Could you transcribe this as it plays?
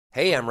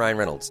Hey, I'm Ryan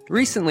Reynolds.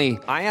 Recently,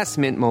 I asked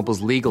Mint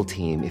Mobile's legal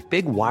team if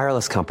big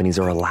wireless companies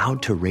are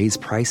allowed to raise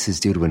prices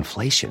due to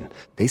inflation.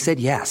 They said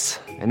yes.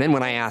 And then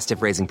when I asked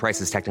if raising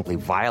prices technically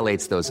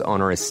violates those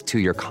onerous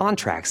two-year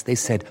contracts, they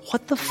said,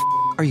 "What the f***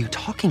 are you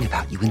talking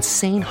about, you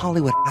insane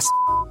Hollywood ass?"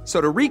 So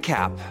to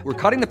recap, we're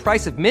cutting the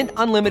price of Mint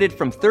Unlimited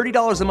from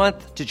 $30 a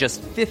month to just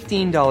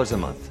 $15 a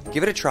month.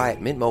 Give it a try at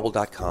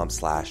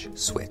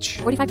mintmobile.com/switch.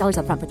 $45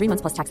 up front for 3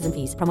 months plus taxes and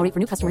fees. Promo rate for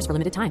new customers for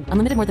limited time.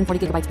 Unlimited more than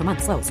 40 gigabytes per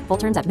month. Slows full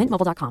terms at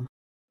mintmobile.com.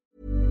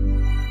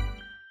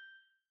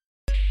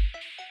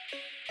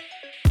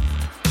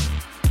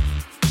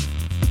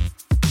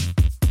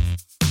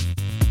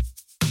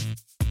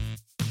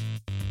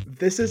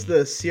 This is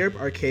the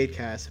Syrup Arcade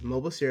Cast,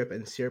 Mobile Syrup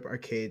and Syrup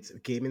Arcade's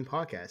gaming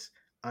podcast.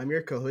 I'm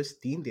your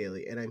co-host, Dean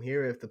Daly, and I'm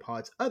here with the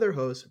pod's other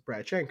host,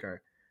 Brad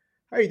Shankar.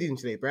 How are you doing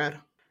today, Brad?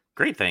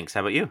 Great, thanks.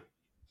 How about you?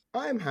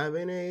 I'm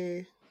having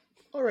a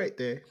alright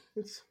day.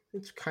 It's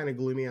kind of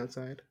gloomy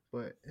outside,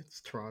 but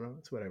it's Toronto.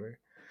 It's whatever.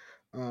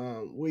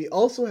 We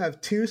also have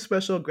two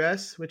special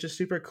guests, which is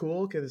super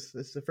cool because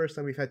this is the first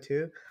time we've had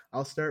two.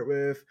 I'll start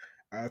with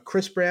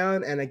Chris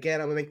Brown, and again,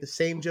 I'm going to make the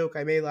same joke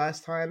I made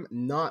last time.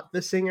 Not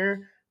the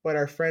singer, but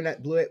our friend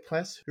at Blue 8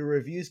 Plus, who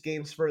reviews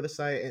games for the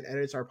site and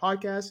edits our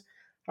podcast.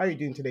 How are you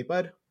doing today,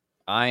 bud?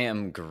 I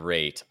am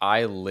great.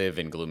 I live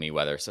in gloomy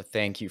weather, so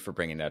thank you for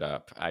bringing that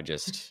up. I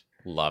just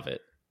love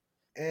it.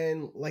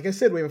 And like I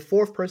said, we have a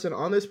fourth person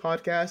on this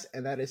podcast,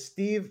 and that is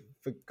Steve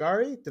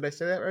Vigari. Did I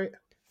say that right?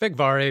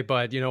 Vigvari,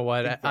 but you know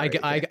what? I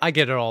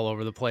get it all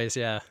over the place,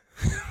 yeah.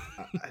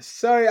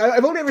 Sorry,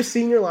 I've only ever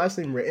seen your last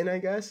name written, I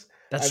guess.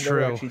 That's I've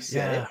true. Never actually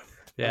said it.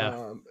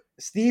 Yeah.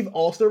 Steve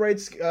also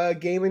writes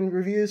gaming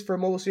reviews for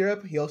Mobile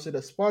Syrup. He also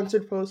does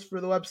sponsored posts for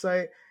the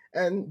website,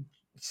 and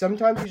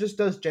sometimes he just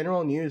does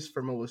general news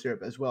for Mobile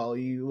Syrup as well.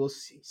 You will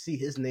see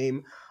his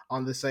name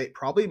on the site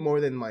probably more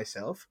than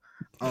myself,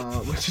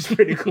 which is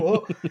pretty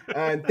cool.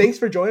 And thanks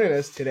for joining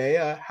us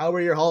today. How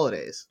were your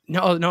holidays?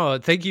 No,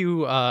 thank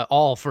you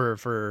all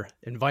for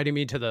inviting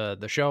me to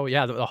the show.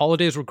 Yeah, the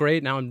holidays were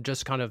great. Now I'm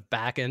just kind of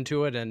back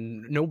into it,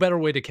 and no better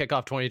way to kick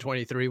off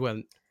 2023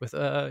 with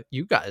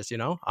you guys. You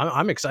know,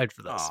 I'm excited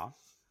for this. Aww.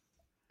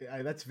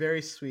 Yeah, that's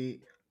very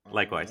sweet.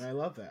 Likewise. I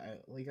love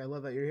that. I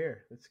love that you're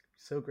here. It's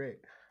so great.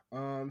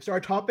 So our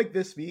topic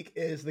this week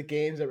is the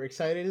games that we're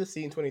excited to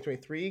see in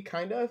 2023,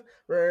 kind of.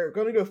 We're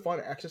going to do a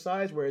fun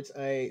exercise where it's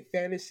a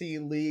fantasy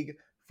league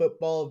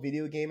football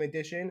video game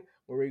edition,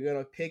 where we're going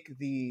to pick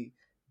the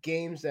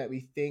games that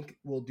we think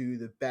will do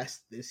the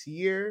best this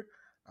year.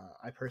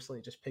 I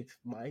personally just picked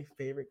my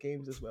favorite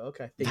games as well,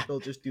 because I think they'll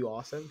just do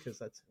awesome, because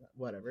that's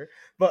whatever.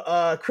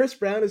 But Chris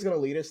Brown is going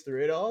to lead us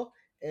through it all.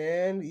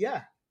 And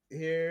yeah,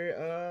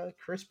 here,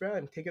 Chris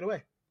Brown, take it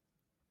away.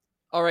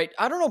 All right.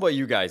 I don't know about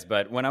you guys,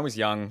 but when I was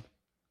young,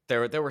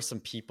 there were some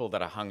people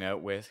that I hung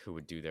out with who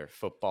would do their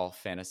football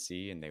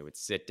fantasy, and they would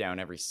sit down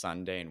every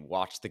Sunday and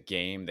watch the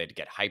game. They'd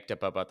get hyped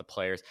up about the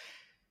players.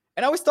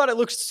 And I always thought it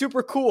looked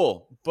super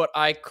cool, but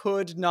I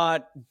could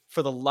not,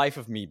 for the life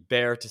of me,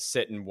 bear to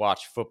sit and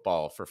watch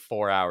football for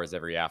 4 hours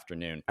every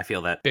afternoon. I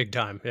feel that. Big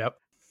time. Yep.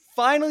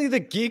 Finally, the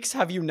geeks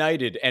have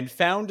united and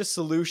found a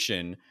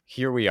solution.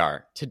 Here we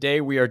are. Today,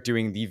 we are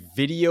doing the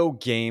video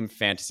game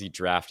fantasy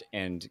draft.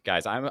 And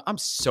guys, I'm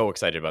so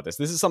excited about this.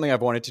 This is something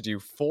I've wanted to do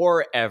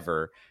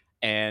forever.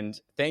 And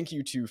thank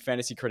you to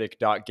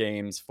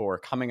fantasycritic.games for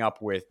coming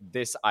up with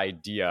this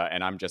idea.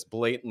 And I'm just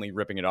blatantly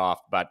ripping it off.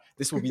 But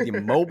this will be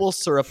the Mobile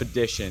Syrup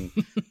edition.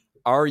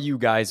 Are you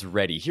guys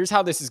ready? Here's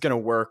how this is going to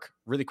work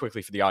really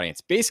quickly for the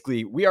audience.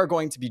 Basically, we are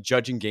going to be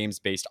judging games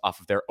based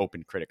off of their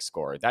OpenCritic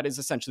score. That is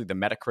essentially the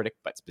Metacritic,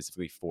 but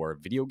specifically for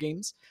video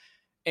games.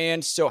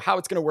 And so how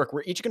it's going to work,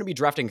 we're each going to be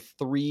drafting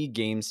 3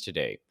 games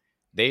today.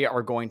 They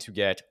are going to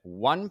get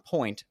 1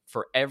 point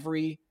for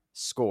every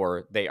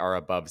score they are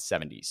above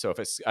 70. So if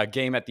it's a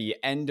game at the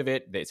end of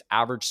it, its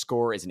average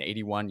score is an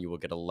 81, you will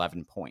get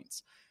 11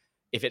 points.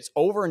 If it's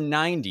over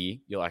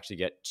 90, you'll actually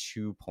get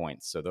 2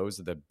 points. So those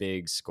are the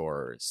big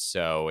scorers.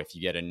 So if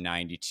you get a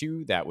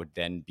 92, that would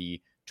then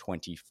be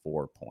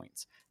 24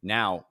 points.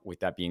 Now,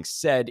 with that being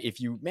said, if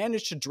you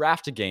manage to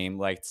draft a game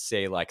like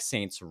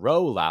Saints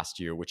Row last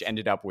year, which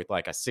ended up with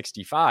like a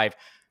 65,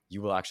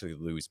 you will actually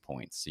lose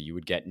points. So you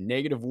would get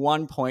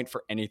 -1 point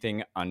for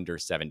anything under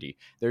 70.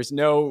 There's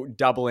no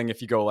doubling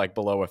if you go like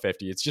below a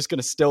 50. It's just going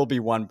to still be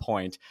 1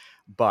 point.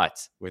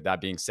 But with that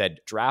being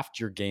said, draft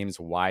your games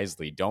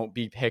wisely. Don't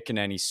be picking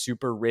any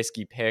super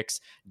risky picks.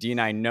 Dean,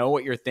 I know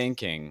what you're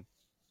thinking.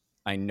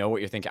 I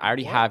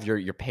already have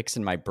your picks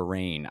in my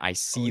brain. I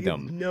see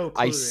them. No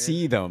clue,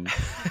 see them.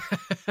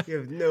 You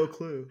have no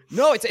clue.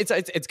 No, it's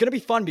going to be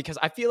fun because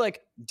I feel like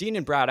Dean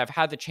and Brad, I've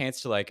had the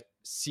chance to like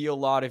see a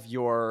lot of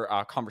your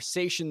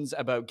conversations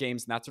about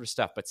games and that sort of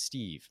stuff. But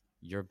Steve,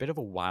 you're a bit of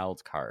a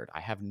wild card.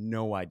 I have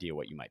no idea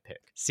what you might pick.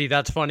 See,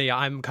 that's funny.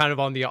 I'm kind of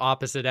on the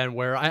opposite end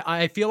where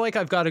I feel like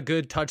I've got a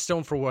good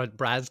touchstone for what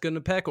Brad's going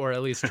to pick, or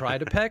at least try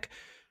to pick.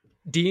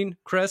 Dean,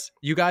 Chris,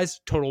 you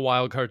guys, total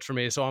wild cards for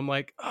me. So I'm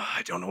like,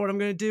 I don't know what I'm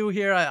going to do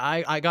here.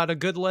 I got a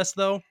good list,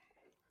 though.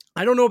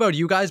 I don't know about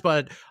you guys,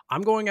 but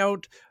I'm going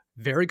out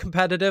very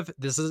competitive.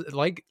 This is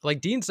like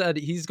Dean said,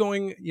 he's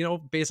going,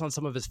 based on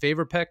some of his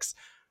favorite picks.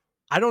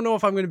 I don't know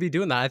if I'm going to be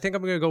doing that. I think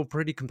I'm going to go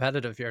pretty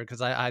competitive here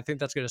because I think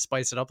that's going to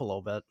spice it up a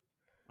little bit.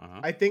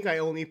 I think I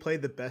only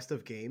played the best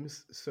of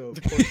games, so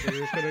of course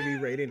it's going to be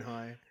rating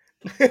high.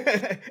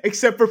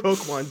 Except for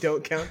Pokemon,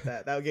 don't count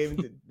that. That game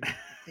did,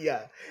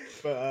 yeah.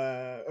 But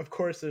of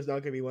course there's not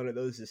going to be one of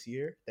those this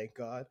year, thank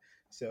God.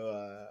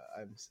 So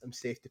I'm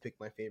safe to pick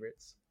my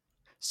favorites.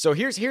 So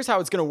here's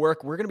how it's going to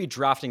work. We're going to be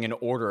drafting in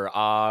order.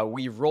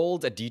 We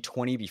rolled a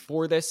d20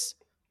 before this.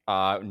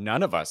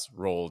 None of us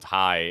rolled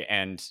high,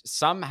 and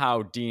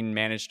somehow Dean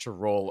managed to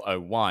roll a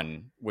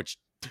 1, which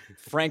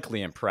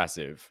frankly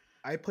impressive.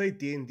 I play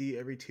D&D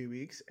every 2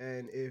 weeks,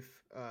 and if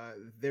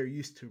they're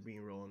used to me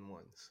rolling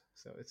ones,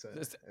 so it's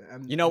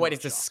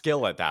a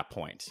skill at that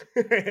point.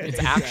 It's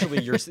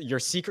actually your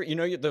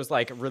secret. Those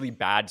like really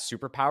bad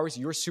superpowers.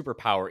 Your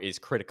superpower is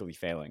critically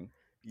failing.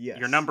 Yes,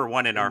 you're number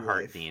one in our life.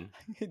 heart, Dean.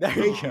 There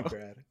you go.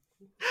 Brad.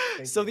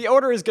 So the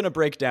order is going to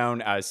break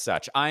down as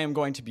such. I am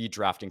going to be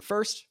drafting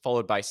first,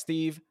 followed by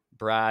Steve,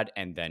 Brad,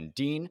 and then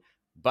Dean.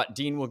 But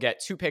Dean will get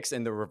 2 picks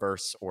in the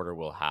reverse order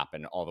will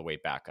happen all the way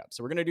back up.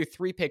 So we're going to do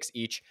 3 picks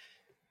each.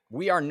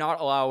 We are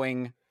not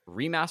allowing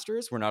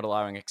remasters. We're not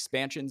allowing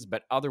expansions.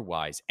 But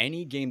otherwise,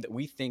 any game that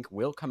we think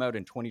will come out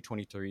in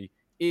 2023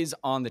 is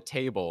on the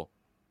table.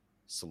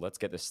 So let's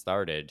get this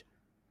started.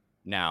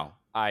 Now,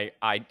 I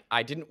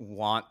didn't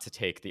want to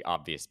take the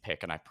obvious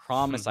pick, and I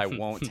promise I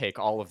won't take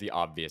all of the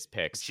obvious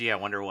picks. Gee, I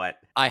wonder what.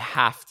 I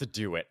have to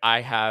do it. I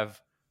have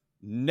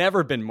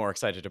never been more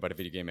excited about a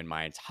video game in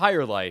my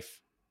entire life.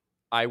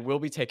 I will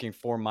be taking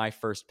for my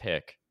first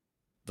pick,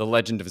 The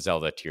Legend of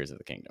Zelda: Tears of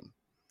the Kingdom.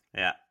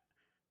 Yeah.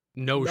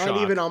 Not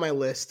Not even on my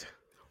list.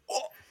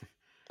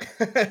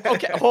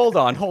 Okay, hold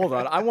on.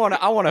 I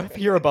want to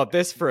hear about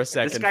this for a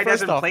second. This guy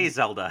First doesn't off, play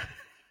Zelda.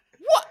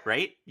 What?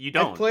 Right? You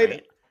don't.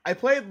 I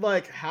played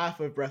like half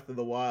of Breath of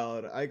the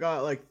Wild. I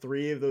got like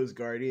 3 of those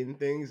Guardian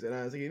things, and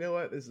I was like, you know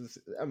what?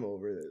 I'm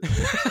over this.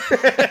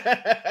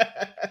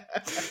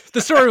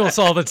 The story will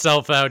solve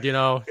itself out,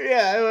 Yeah,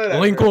 whatever.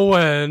 Link will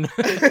win.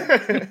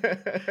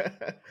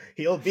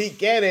 He'll beat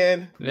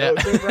Ganon. Yeah. No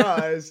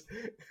surprise.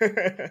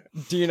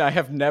 Dean, I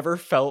have never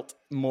felt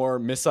more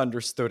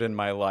misunderstood in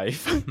my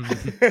life.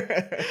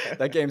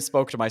 That game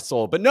spoke to my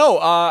soul. But no,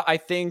 I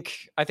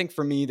think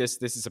for me,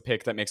 this is a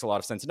pick that makes a lot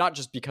of sense. Not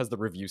just because the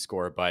review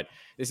score, but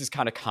this has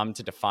kind of come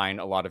to define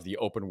a lot of the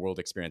open world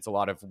experience. A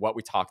lot of what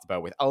we talked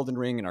about with Elden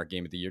Ring in our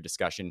Game of the Year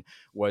discussion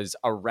was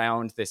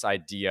around this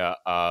idea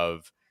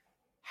of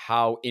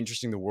how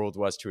interesting the world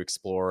was to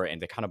explore,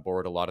 and they kind of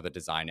borrowed a lot of the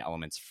design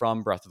elements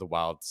from Breath of the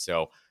Wild.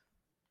 So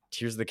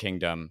Tears of the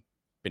Kingdom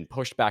been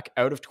pushed back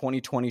out of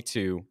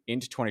 2022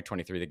 into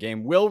 2023. The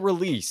game will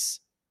release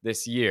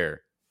this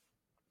year.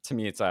 To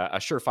me, it's a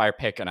surefire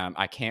pick, and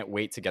I can't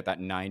wait to get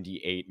that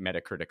 98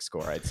 Metacritic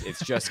score.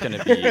 It's just going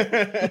to be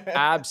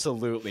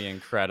absolutely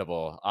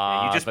incredible.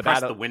 You just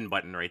press the win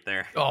button right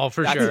there. Oh,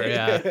 for sure,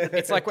 yeah.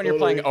 It's like when you're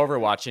playing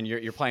Overwatch and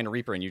you're playing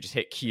Reaper and you just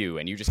hit Q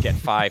and you just get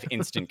 5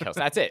 instant kills.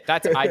 That's it.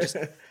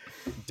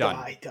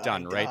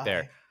 Done right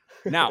there.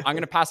 Now, I'm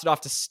going to pass it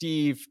off to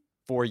Steve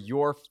for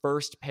your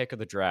first pick of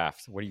the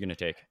draft. What are you going to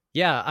take?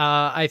 Yeah,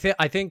 I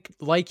think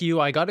like you,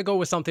 I got to go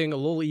with something a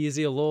little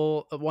easy,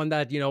 one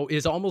that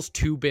is almost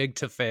too big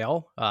to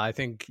fail. I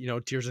think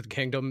Tears of the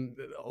Kingdom,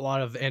 a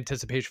lot of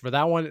anticipation for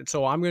that one,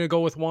 so I'm going to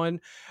go with one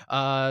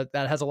that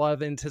has a lot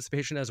of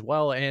anticipation as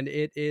well, and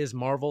it is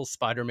Marvel's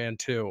Spider-Man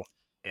 2.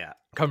 Yeah,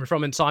 coming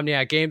from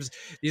Insomniac Games,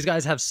 these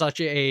guys have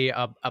such a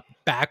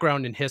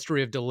background and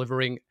history of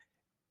delivering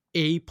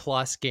A+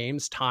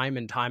 games time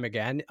and time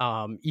again.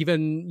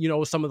 Even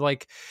some of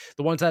like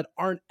the ones that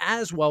aren't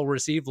as well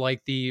received,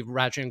 like the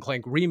Ratchet and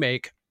Clank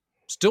remake,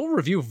 still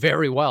review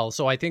very well.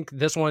 So I think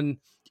this one,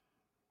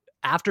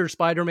 after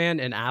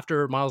Spider-Man and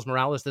after Miles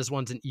Morales, this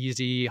one's an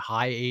easy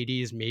high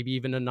 80s, maybe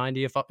even a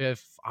 90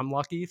 if I'm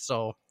lucky.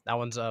 So that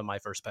one's my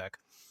first pick.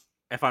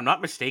 If I'm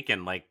not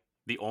mistaken, like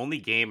the only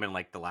game in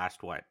like the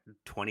last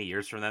 20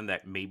 years from them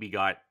that maybe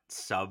got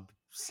sub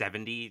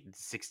 70,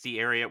 60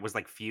 area was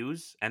like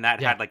Fuse, and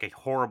that had like a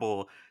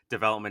horrible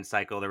development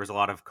cycle. There was a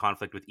lot of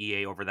conflict with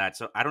EA over that,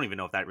 so I don't even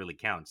know if that really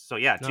counts. So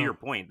yeah, to your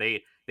point,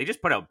 they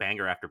just put out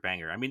banger after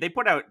banger. I mean, they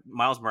put out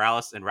Miles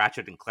Morales and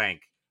Ratchet and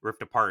Clank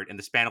Rift Apart in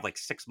the span of like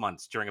 6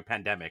 months during a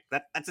pandemic.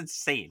 That's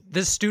insane.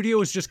 This studio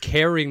is just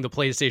carrying the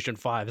PlayStation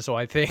 5, so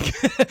I think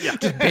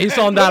just based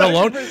on that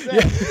alone,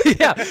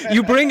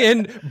 you bring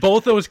in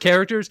both those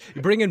characters,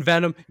 you bring in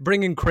Venom, you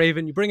bring in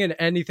Kraven, you bring in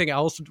anything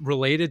else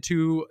related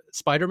to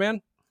Spider-Man,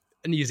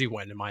 an easy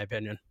win in my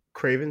opinion.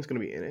 Kraven's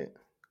gonna be in it.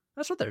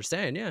 That's what they're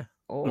saying, yeah.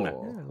 Oh, yeah,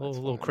 a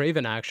little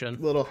Kraven action,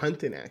 a little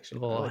hunting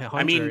action.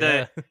 I mean,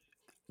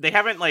 they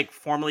haven't like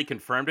formally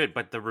confirmed it,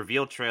 but the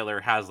reveal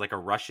trailer has like a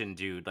Russian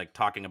dude like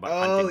talking about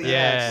hunting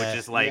them, which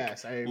is like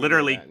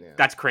literally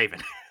that's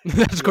Kraven.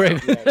 That's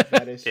great.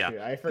 That is true.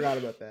 I forgot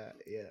about that.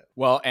 Yeah.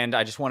 Well, and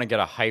I just want to get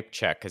a hype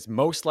check because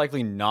most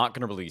likely not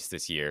going to release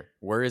this year.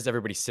 Where is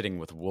everybody sitting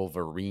with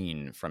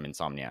Wolverine from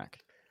Insomniac?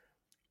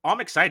 I'm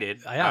excited.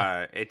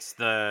 It's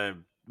the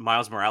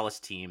Miles Morales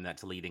team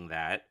that's leading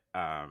that.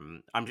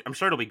 I'm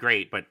sure it'll be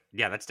great, but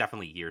yeah, that's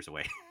definitely years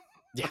away.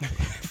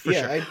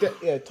 Yeah,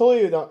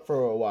 totally not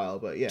for a while,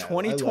 but yeah,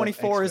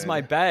 2024 is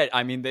my bet.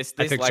 I mean, this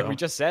like so. we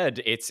just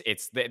said,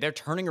 they're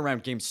turning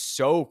around games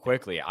so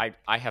quickly.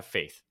 I have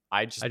faith.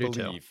 I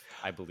believe.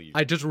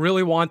 I just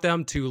really want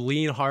them to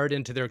lean hard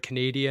into their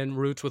Canadian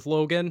roots with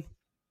Logan.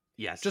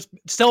 Yes, just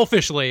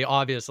selfishly,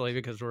 obviously,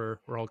 because we're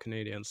all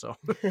Canadians. So,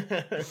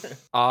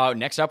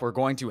 next up, we're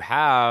going to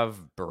have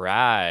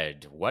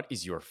Brad. What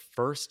is your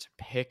first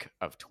pick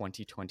of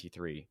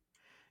 2023?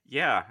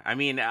 Yeah, I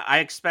mean, I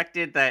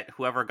expected that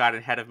whoever got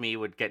ahead of me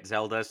would get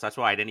Zelda, so that's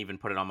why I didn't even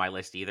put it on my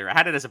list either. I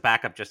had it as a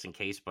backup just in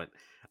case, but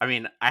I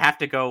mean, I have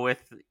to go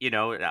with,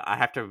 I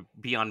have to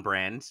be on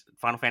brand.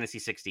 Final Fantasy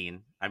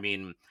 16. I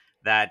mean,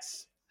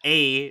 that's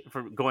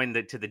for going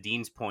to the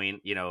Dean's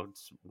point,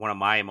 it's one of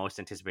my most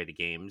anticipated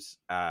games.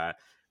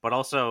 But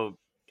also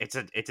it's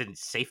a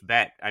safe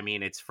bet. I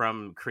mean, it's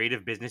from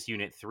Creative Business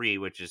Unit 3,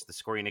 which is the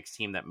Square Enix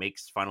team that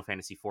makes Final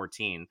Fantasy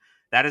 14.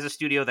 That is a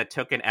studio that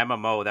took an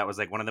MMO that was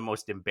like one of the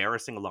most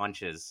embarrassing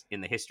launches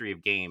in the history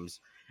of games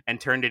and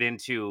turned it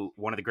into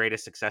one of the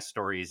greatest success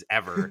stories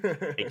ever.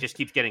 It just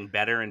keeps getting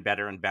better and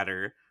better and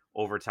better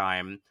over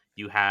time.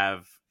 You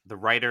have the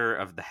writer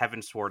of the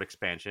Heavensward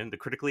expansion, the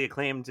critically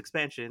acclaimed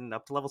expansion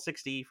up to level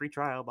 60, free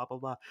trial, blah, blah,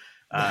 blah.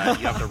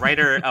 You have the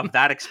writer of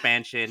that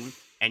expansion,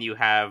 and you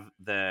have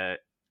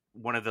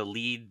one of the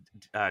lead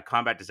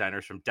combat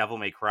designers from Devil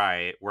May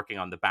Cry working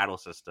on the battle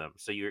system.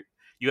 So you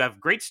have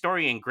great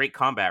story and great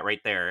combat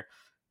right there.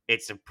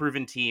 It's a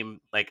proven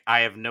team. Like, I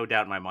have no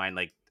doubt in my mind,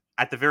 like,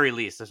 at the very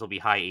least, this will be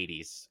high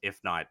 80s, if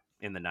not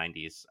in the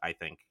 90s, I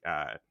think.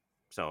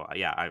 So,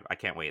 yeah, I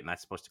can't wait. And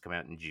that's supposed to come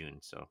out in June.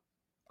 So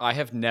I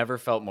have never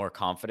felt more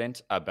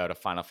confident about a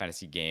Final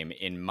Fantasy game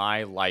in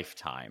my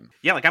lifetime.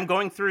 Yeah, like, I'm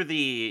going through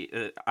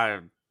the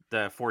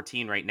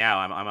 14 right now.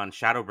 I'm on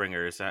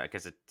Shadowbringers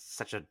because it's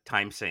such a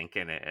time sink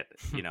in it,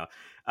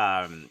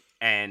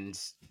 and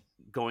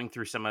going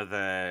through some of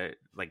the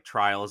like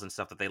trials and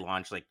stuff that they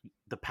launched, like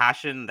the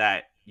passion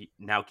that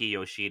Naoki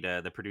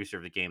Yoshida, the producer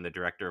of the game, the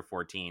director of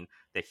 14,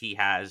 that he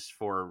has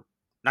for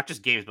not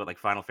just games, but like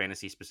Final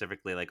Fantasy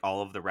specifically, like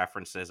all of the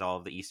references, all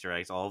of the Easter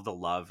eggs, all of the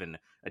love and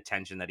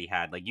attention that he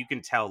had. Like, you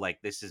can tell,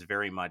 like, this is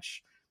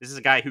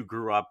a guy who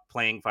grew up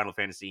playing Final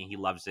Fantasy and he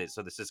loves it.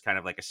 So this is kind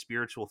of like a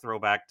spiritual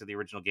throwback to the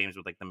original games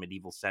with like the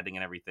medieval setting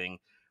and everything,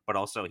 but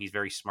also he's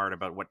very smart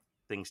about what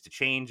things to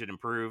change and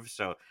improve.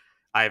 So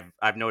I've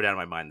no doubt in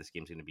my mind this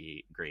game's going to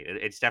be great.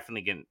 It's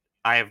definitely going.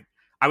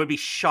 I would be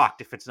shocked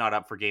if it's not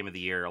up for Game of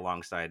the Year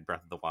alongside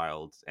Breath of the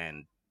Wild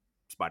and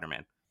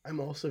Spider-Man. I'm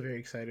also very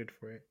excited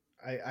for it.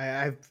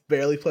 I've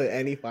barely played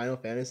any Final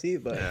Fantasy,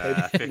 but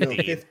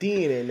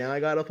 15, and now I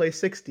gotta play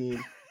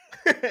 16.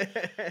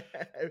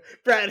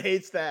 Brad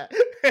hates that.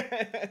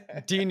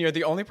 Dean, you're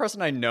the only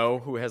person I know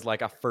who has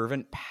like a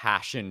fervent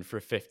passion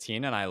for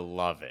 15, and I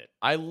love it.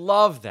 I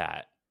love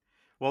that.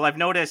 Well, I've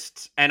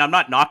noticed, and I'm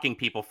not knocking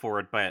people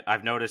for it, but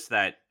I've noticed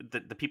that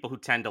the people who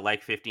tend to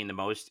like 15 the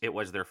most, it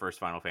was their first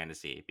Final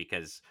Fantasy,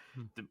 because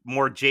the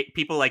more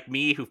people like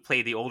me who've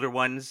played the older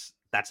ones,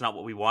 that's not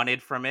what we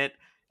wanted from it.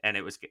 And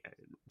it was,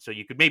 so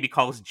you could maybe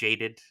call us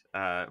jaded,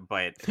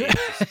 but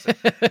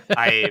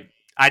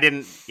I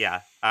didn't,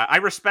 I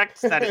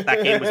respect that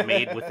that game was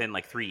made within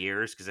like 3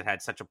 years because it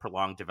had such a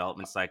prolonged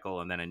development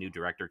cycle, and then a new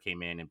director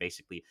came in and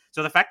basically,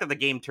 so the fact that the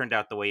game turned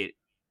out the way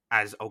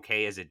as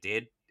okay as it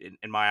did,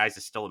 in my eyes,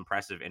 is still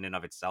impressive in and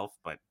of itself.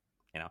 But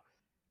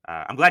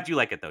I'm glad you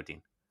like it though,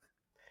 Dean.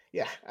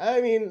 Yeah,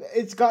 I mean,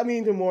 it's got me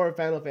into more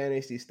Final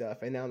Fantasy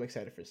stuff, and now I'm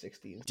excited for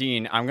 16.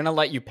 Dean, I'm gonna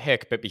let you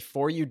pick, but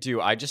before you do,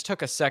 I just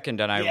took a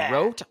second and I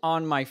wrote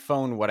on my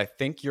phone what I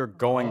think you're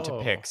going to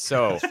pick.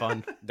 So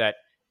fun that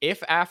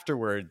if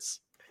afterwards,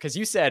 because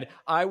you said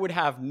I would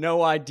have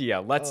no idea.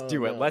 Let's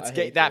do it. Let's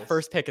get that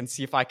first pick and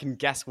see if I can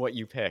guess what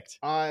you picked.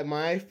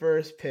 My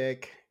first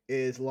pick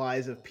is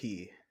Lies of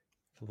P.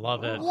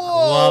 Love it. Whoa!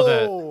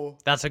 Love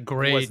it. That's a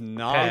great was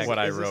not pick. what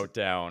I wrote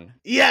down.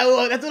 Yeah,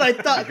 well, that's what I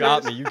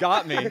thought. You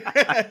got me.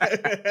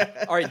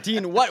 All right,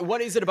 Dean,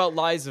 what is it about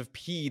Lies of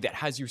P that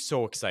has you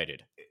so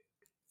excited?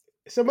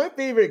 So my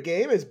favorite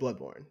game is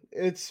Bloodborne.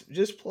 It's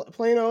just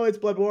plain old, it's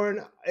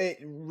Bloodborne. It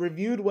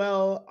reviewed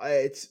well.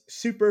 It's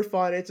super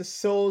fun. It's a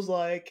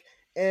Souls-like,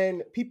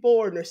 and people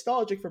are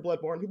nostalgic for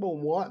Bloodborne. People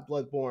want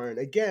Bloodborne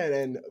again,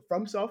 and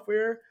From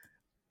Software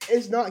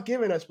is not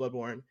giving us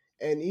Bloodborne.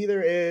 And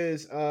either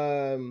is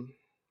Bluepoint,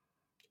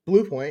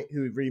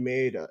 who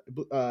remade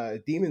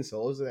Demon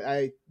Souls.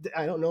 I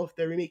don't know if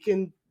they're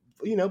remaking,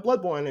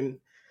 Bloodborne, and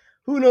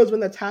who knows when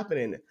that's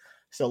happening.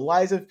 So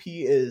Lies of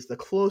P is the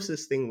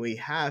closest thing we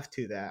have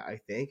to that, I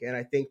think. And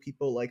I think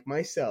people like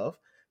myself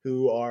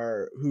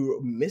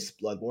who miss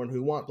Bloodborne,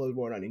 who want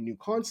Bloodborne on a new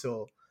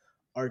console,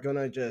 are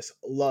gonna just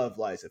love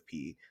Lies of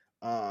P.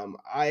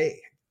 I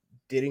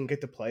didn't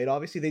get to play it.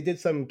 Obviously, they did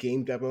some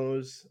game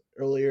demos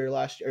earlier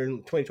last year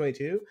in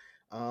 2022.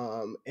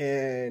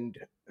 And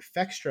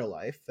Fextra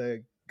Life,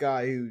 the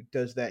guy who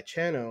does that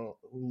channel,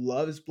 who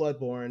loves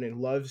Bloodborne and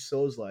loves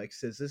Souls-like,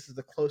 says this is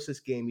the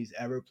closest game he's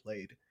ever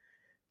played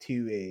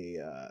to a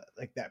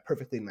like that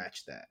perfectly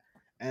matched that.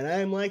 And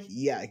I'm like,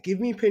 yeah, give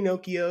me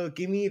Pinocchio,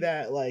 give me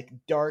that like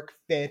dark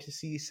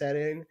fantasy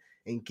setting,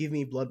 and give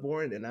me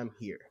Bloodborne, and I'm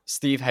here.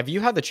 Steve, have you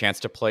had the chance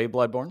to play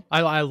Bloodborne?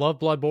 I love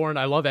Bloodborne.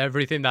 I love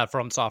everything that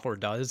From Software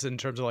does in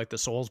terms of like the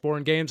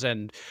Soulsborne games,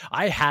 and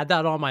I had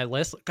that on my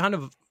list, kind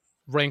of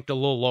ranked a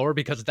little lower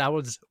because that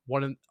was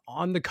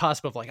on the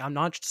cusp of like, I'm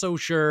not so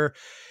sure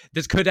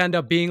this could end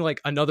up being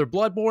like another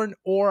Bloodborne,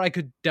 or I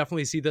could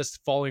definitely see this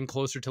falling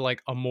closer to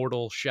like a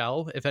Mortal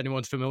Shell, if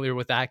anyone's familiar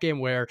with that game,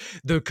 where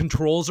the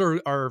controls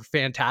are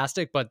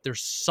fantastic, but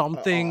there's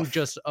something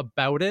just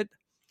about it.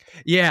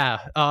 Yeah,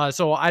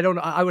 so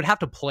I would have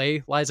to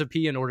play Lies of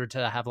P in order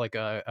to have like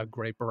a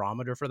great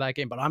barometer for that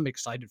game, but I'm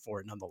excited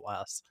for it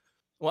nonetheless.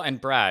 Well,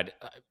 and Brad,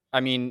 I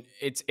mean,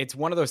 it's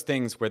one of those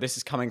things where this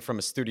is coming from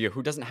a studio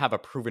who doesn't have a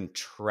proven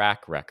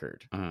track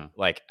record.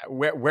 Like,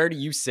 where do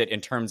you sit in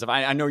terms of?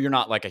 I know you're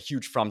not like a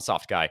huge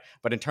FromSoft guy,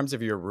 but in terms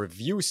of your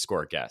review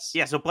score guess,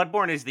 yeah. So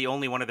Bloodborne is the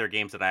only one of their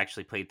games that I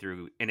actually played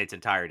through in its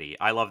entirety.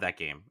 I love that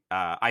game.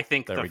 I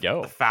think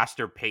the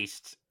faster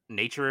paced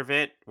nature of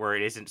it, where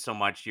it isn't so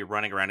much you're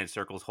running around in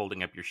circles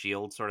holding up your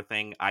shield sort of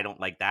thing. I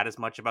don't like that as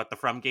much about the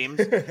From games.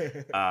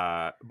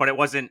 But it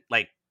wasn't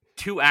like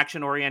too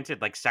action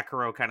oriented, like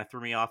Sekiro kind of threw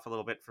me off a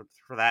little bit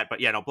for that. But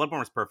yeah, no, Bloodborne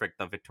was perfect.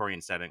 The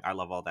Victorian setting, I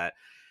love all that.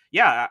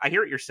 Yeah, I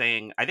hear what you're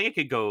saying. I think it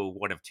could go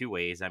one of two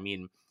ways. I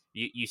mean,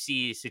 you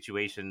see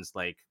situations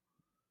like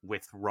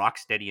with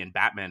Rocksteady and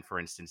Batman, for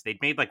instance.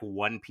 They'd made like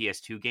one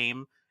PS2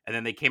 game, and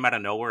then they came out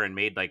of nowhere and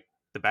made like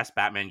the best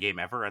Batman game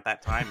ever at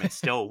that time. It's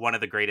still one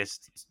of the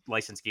greatest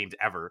licensed games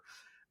ever.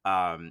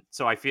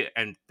 So I feel,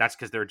 and that's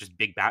because they're just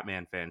big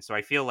Batman fans. So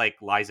I feel like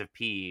Lies of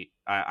P,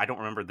 I don't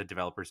remember the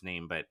developer's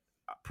name, but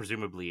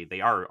presumably they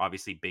are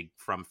obviously big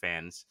From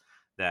fans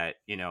that,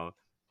 you know,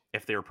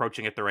 if they're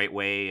approaching it the right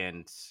way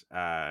and,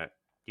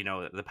 you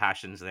know, the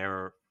passion's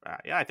there,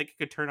 yeah, I think it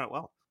could turn out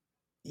well.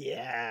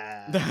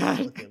 Yeah.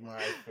 Look at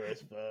my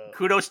first vote.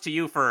 Kudos to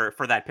you for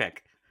that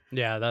pick.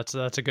 Yeah, that's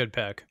a good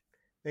pick.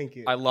 Thank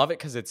you. I love it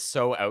because it's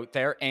so out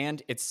there,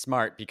 and it's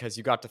smart because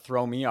you got to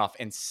throw me off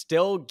and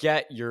still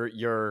get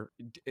your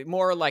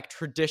more like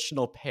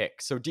traditional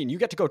pick. So Dean, you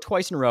get to go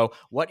twice in a row.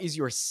 What is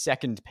your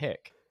second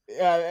pick?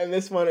 Yeah, and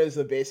this one is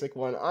the basic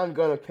one. I'm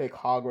gonna pick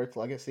Hogwarts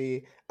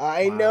Legacy.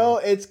 I know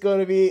it's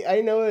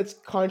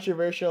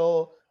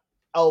controversial,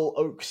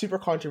 super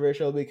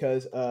controversial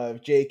because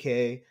of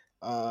JK,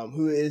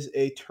 who is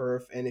a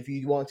TERF. And if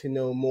you want to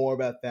know more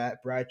about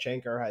that, Brad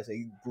Schenker has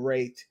a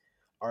great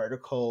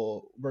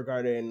article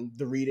regarding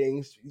the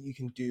readings you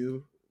can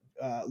do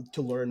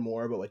to learn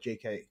more about what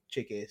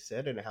JK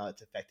said and how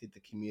it's affected the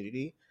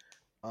community.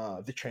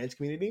 The trans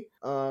community.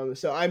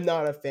 So I'm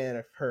not a fan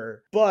of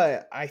her,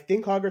 but I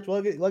think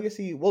Hogwarts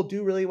Legacy will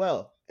do really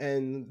well.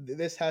 And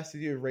this has to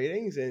do with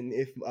ratings. And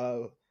if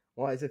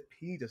Lies of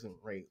P doesn't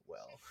rate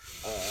well,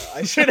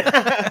 I should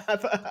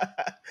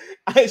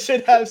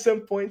have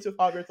some points of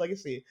Hogwarts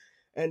Legacy.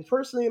 And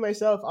personally,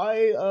 myself,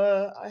 I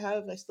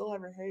still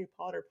have a Harry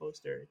Potter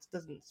poster. It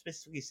doesn't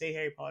specifically say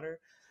Harry Potter,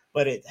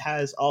 but it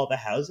has all the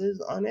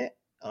houses on it.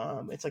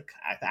 It's like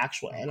the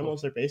actual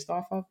animals they're based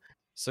off of.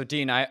 So,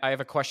 Dean, I have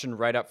a question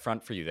right up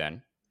front for you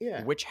then.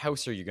 Yeah. Which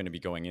house are you going to be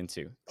going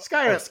into?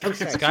 Skyrim.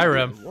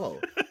 Skyrim. Whoa.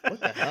 What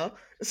the hell?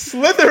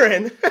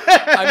 Slytherin.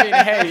 I mean,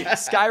 hey,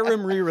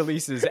 Skyrim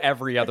re-releases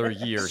every other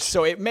year,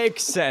 so it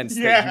makes sense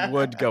that you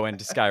would go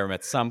into Skyrim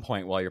at some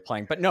point while you're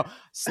playing. But no,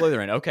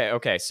 Slytherin.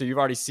 Okay. So you've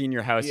already seen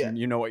your house and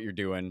you know what you're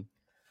doing.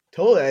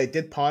 Totally. I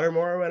did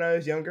Pottermore when I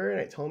was younger, and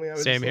it told me I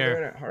was Same here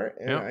at heart,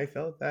 and I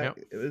felt that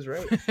it was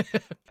right.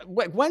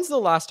 When's the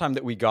last time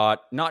that we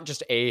got not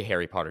just a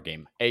Harry Potter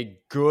game, a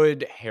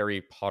good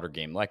Harry Potter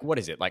game? Like, what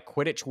is it? Like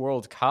Quidditch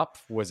World Cup?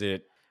 Was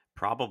it?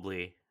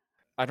 Probably.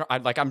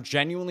 I'm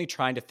genuinely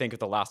trying to think of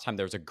the last time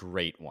there was a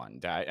great one.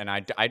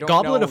 I don't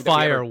Goblet know of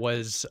Fire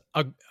was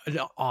an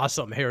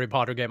awesome Harry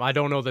Potter game. I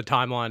don't know the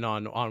timeline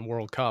on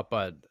World Cup,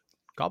 but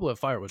Goblet of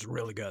Fire was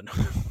really good.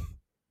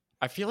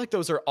 I feel like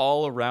those are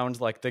all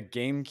around like the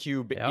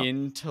GameCube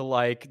into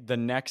like the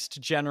next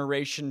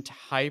generation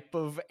type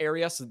of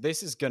area. So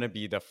this is going to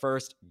be the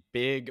first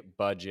big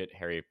budget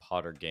Harry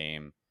Potter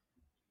game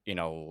in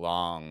a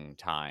long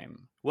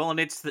time. Well, and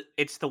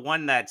it's the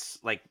one that's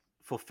like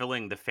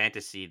fulfilling the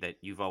fantasy that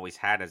you've always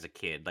had as a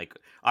kid. Like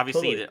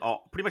obviously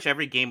pretty much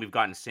every game we've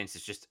gotten since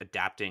is just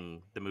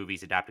adapting the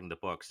movies, adapting the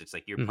books. It's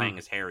like you're playing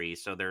as Harry.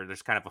 So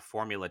there's kind of a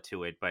formula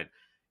to it, but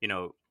you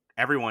know,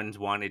 everyone's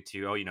wanted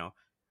to,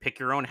 pick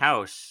your own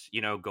house,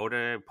 go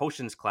to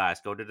potions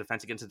class, go to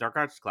defense against the dark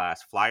arts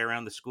class, fly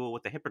around the school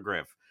with the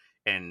hippogriff,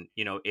 and,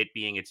 it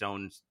being its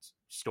own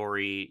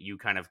story, you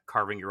kind of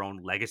carving your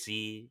own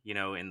legacy,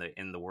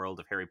 in the world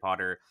of Harry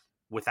Potter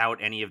without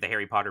any of the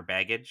Harry Potter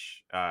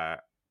baggage.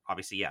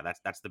 Obviously, yeah,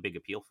 that's the big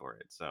appeal for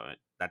it. So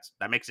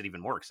that makes it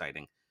even more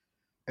exciting.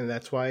 And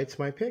that's why it's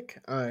my pick.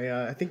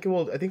 I think it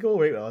will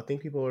rate well. I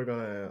think people are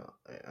gonna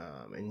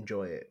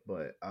enjoy it,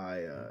 but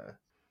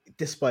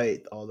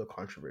despite all the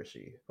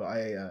controversy, but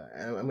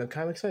I'm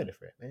kind of excited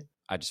for it, man.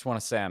 I just want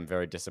to say I'm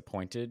very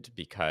disappointed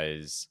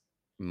because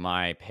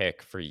my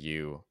pick for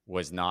you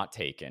was not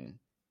taken.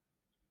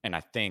 And I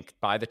think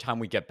by the time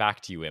we get back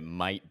to you, it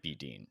might be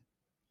Dean.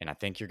 And I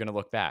think you're going to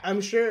look back.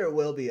 I'm sure it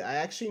will be. I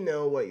actually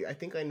know I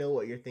think I know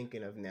what you're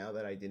thinking of now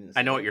that I didn't say.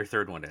 I know what your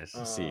third one is.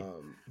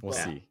 We'll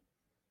see.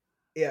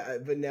 Yeah,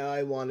 but now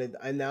I wanted the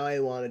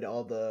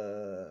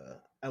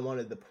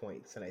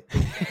points, and I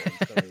think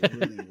that was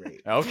really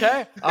great.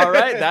 Okay. All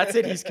right. That's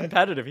it. He's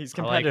competitive. He's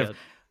competitive. Like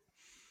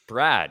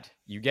Brad,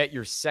 you get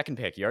your second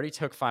pick. You already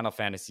took Final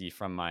Fantasy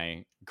from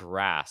my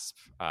grasp,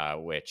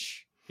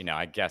 which,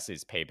 I guess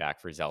is payback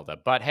for Zelda.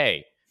 But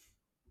hey,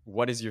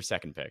 what is your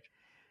second pick?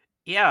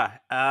 Yeah.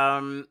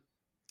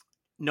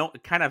 No,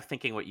 kind of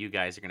thinking what you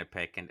guys are going to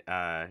pick, and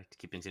to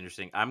keep things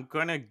interesting, I'm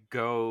going to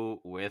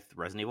go with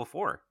Resident Evil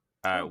 4.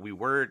 We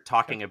were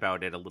talking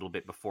about it a little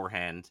bit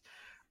beforehand.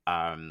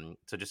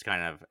 So just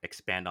kind of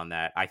expand on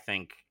that. I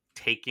think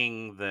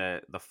taking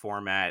the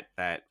format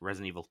that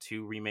Resident Evil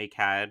 2 remake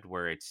had,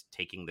 where it's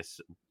taking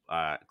this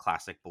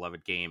classic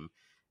beloved game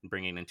and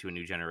bringing it into a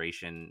new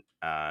generation,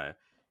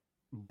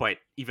 but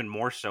even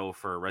more so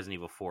for Resident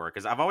Evil 4,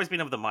 because I've always been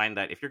of the mind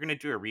that if you're going to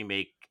do a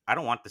remake, I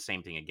don't want the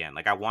same thing again.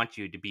 Like, I want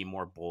you to be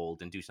more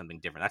bold and do something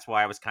different. That's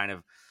why I was kind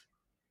of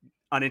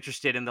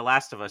uninterested in the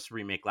Last of Us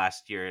remake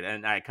last year,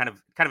 and I kind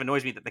of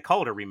annoys me that they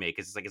call it a remake,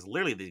 because it's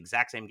literally the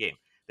exact same game.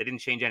 They didn't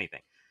change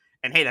anything.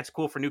 And hey, that's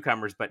cool for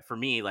newcomers, but for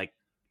me, like,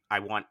 I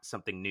want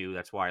something new.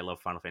 That's why I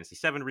love Final Fantasy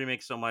VII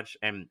Remake so much,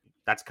 and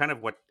that's kind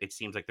of what it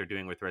seems like they're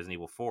doing with Resident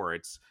Evil 4.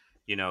 It's,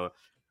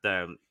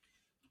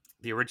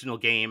 the original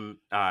game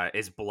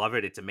is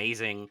beloved. It's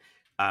amazing,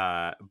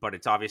 but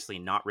it's obviously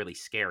not really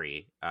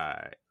scary.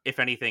 If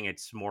anything,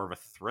 it's more of a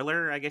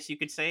thriller, I guess you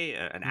could say,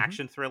 an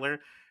action thriller.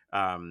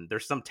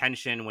 There's some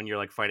tension when you're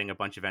like fighting a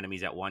bunch of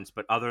enemies at once,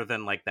 but other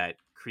than like that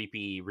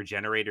creepy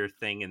regenerator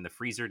thing in the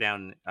freezer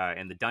down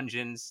in the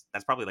dungeons,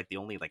 that's probably like the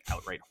only like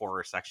outright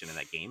horror section in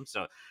that game.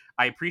 So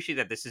I appreciate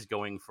that this is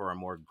going for a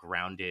more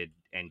grounded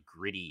and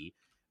gritty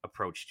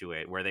approach to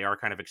it, where they are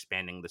kind of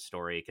expanding the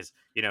story, because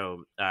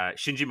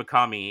Shinji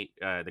Mikami,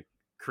 the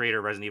creator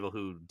of Resident Evil,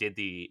 who did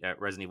the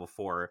Resident Evil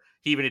 4,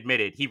 he even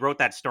admitted he wrote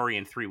that story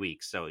in 3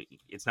 weeks, so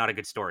it's not a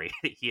good story.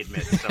 He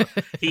admits. So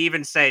he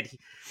even said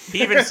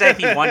he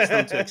wants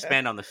them to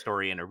expand on the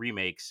story in a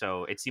remake.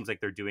 So it seems like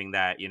they're doing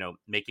that,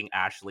 making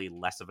Ashley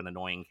less of an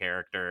annoying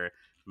character,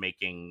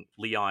 making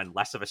Leon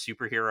less of a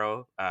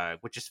superhero,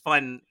 which is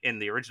fun in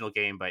the original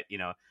game, but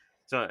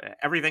so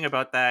everything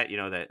about that,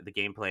 the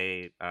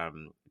gameplay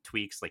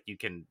tweaks, like you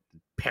can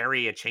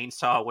parry a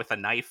chainsaw with a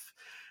knife.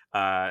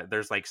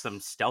 There's like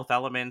some stealth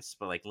elements,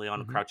 but like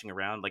Leon crouching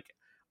around. Like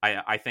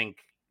I think,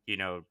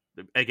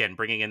 again,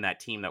 bringing in that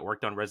team that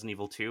worked on Resident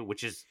Evil 2,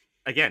 which is,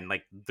 again,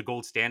 like the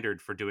gold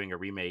standard for doing a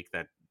remake,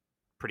 that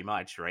pretty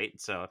much, right?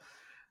 So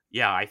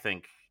yeah, I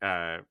think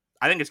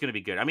it's going to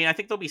be good. I mean, I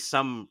think there'll be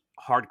some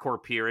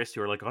hardcore purists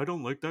who are like, I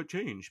don't like that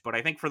change. But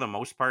I think for the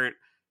most part,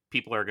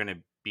 people are going to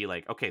be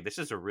like, okay, this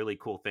is a really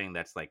cool thing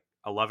that's like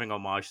a loving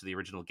homage to the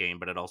original game,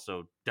 but it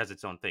also does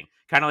its own thing.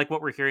 Kind of like what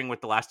we're hearing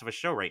with The Last of Us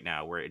show right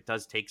now, where it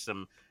does take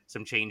some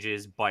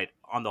changes, but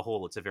on the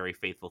whole, it's a very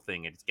faithful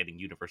thing, and it's getting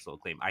universal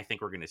acclaim. I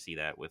think we're going to see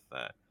that with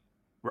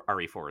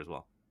RE4 as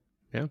well.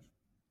 Yeah.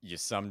 You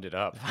summed it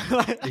up.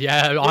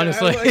 Yeah,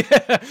 honestly.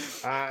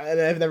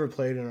 And I've never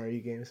played an RE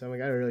game, so I'm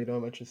like, I really don't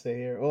have much to say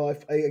here. Well,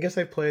 I guess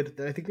I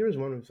played, I think there was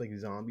one with like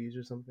zombies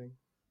or something.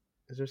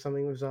 Is there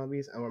something with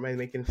zombies? Or am I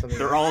making something?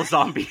 They're all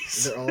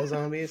zombies. They're all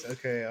zombies?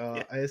 Okay.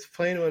 Yeah. I was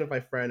playing one with my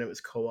friend. It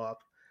was co-op.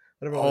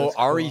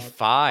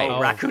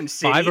 RE5. Raccoon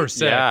City? 5 or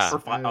 6. Yeah. Or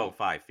 5.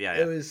 5. Yeah.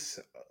 It was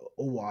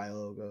a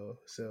while ago,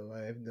 so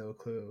I have no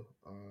clue.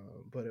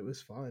 But it was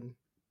fun.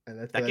 And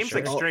that game's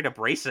like straight up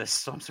racist,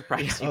 so I'm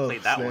surprised you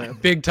played that one.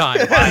 Big time.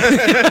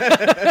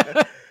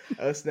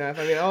 Oh snap!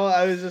 I mean,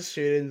 I was just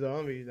shooting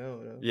zombies. I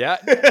don't know. Yeah.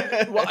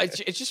 Well,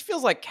 it just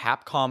feels like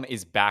Capcom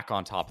is back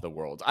on top of the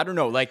world. I don't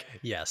know. Like,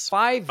 yes,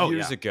 5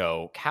 years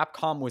ago,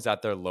 Capcom was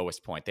at their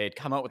lowest point. They had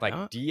come out with like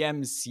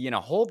DMC and a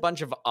whole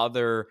bunch of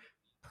other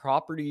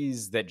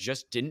properties that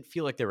just didn't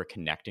feel like they were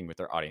connecting with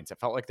their audience. It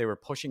felt like they were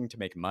pushing to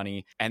make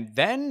money. And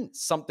then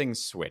something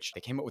switched.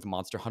 They came out with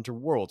Monster Hunter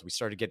World. We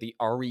started to get the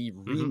RE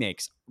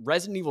remakes.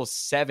 Resident Evil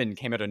 7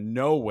 came out of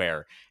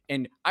nowhere.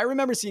 And I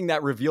remember seeing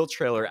that reveal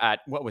trailer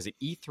at, what was it,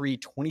 E3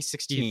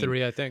 2016?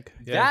 E3, I think.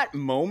 Yeah. That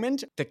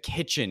moment, the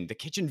kitchen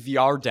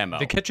VR demo.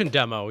 The kitchen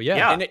demo,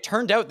 yeah. And it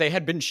turned out they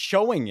had been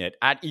showing it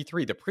at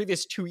E3 the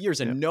previous 2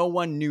 years, and no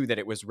one knew that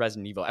it was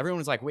Resident Evil. Everyone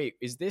was like, wait,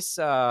 is this,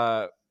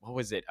 what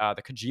was it?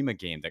 The Kojima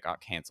game that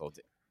got canceled.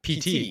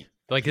 PT.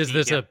 Like, is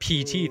this a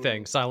PT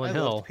thing? Silent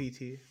Hill.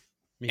 PT.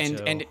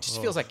 And it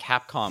just feels like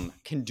Capcom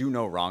can do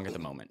no wrong at the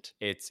moment.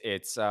 It's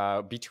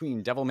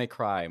between Devil May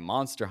Cry,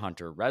 Monster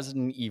Hunter,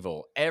 Resident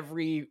Evil,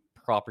 every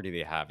property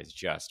they have is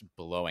just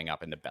blowing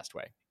up in the best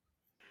way.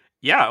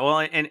 Yeah, well,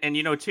 and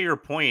to your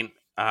point,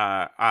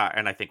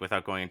 and I think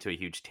without going into a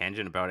huge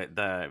tangent about it,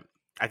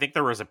 I think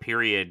there was a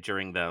period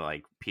during the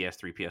like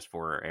PS3,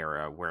 PS4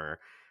 era where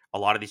a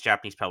lot of these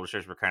Japanese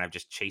publishers were kind of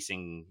just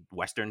chasing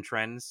Western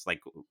trends.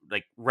 Like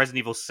Resident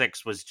Evil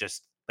 6 was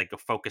just like a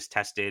focus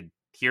tested,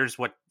 here's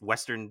what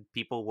Western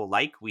people will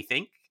like, we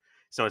think.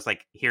 So it's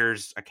like,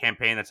 here's a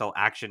campaign that's all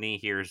actiony.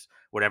 Here's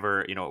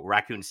whatever,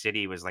 Raccoon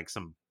City was like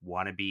some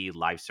wannabe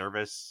live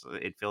service.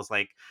 It feels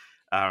like,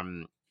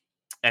 um,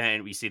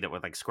 and we see that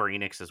with like Square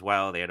Enix as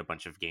well. They had a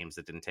bunch of games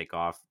that didn't take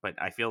off,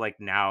 but I feel like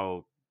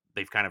now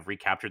they've kind of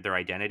recaptured their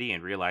identity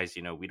and realized,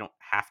 we don't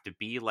have to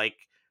be like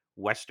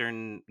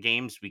Western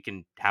games. We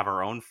can have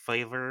our own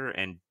flavor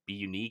and be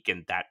unique,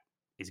 and that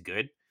is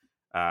good.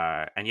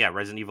 And yeah,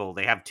 Resident Evil,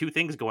 they have two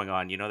things going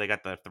on. They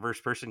got the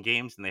first person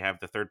games and they have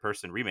the third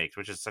person remakes,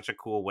 which is such a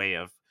cool way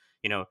of,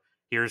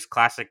 here's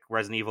classic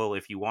Resident Evil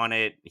if you want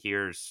it.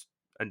 Here's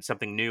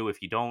something new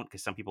if you don't,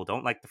 because some people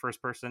don't like the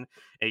first person.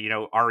 And,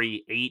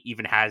 RE8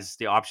 even has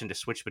the option to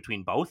switch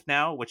between both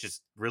now, which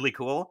is really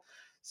cool.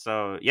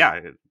 So yeah,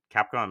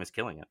 Capcom is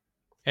killing it.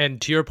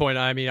 And to your point,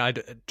 I mean,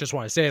 just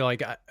want to say,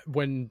 like,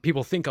 when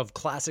people think of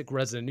classic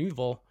Resident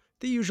Evil,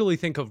 they usually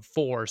think of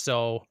 4.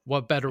 So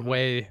what better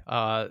way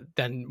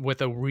than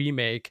with a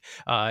remake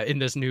in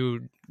this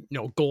new,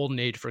 golden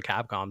age for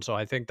Capcom. So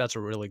I think that's a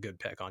really good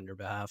pick on your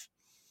behalf.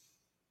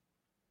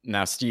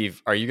 Now,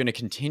 Steve, are you going to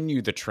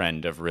continue the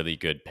trend of really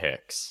good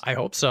picks? I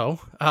hope so.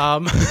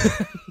 I'll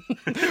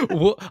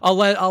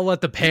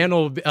let the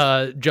panel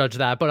judge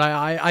that, but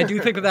I do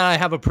think that I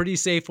have a pretty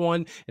safe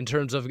one in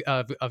terms of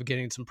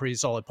getting some pretty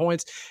solid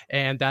points,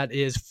 and that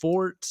is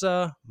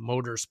Forza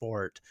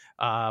Motorsport.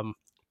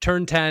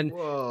 Turn 10.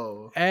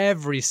 Whoa.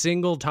 Every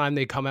single time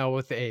they come out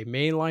with a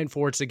mainline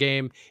Forza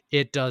game,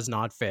 it does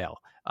not fail.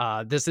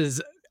 This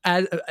is,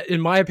 in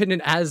my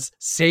opinion, as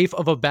safe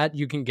of a bet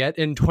you can get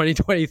in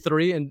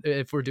 2023, and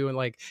if we're doing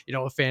like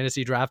a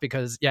fantasy draft,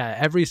 because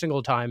every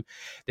single time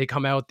they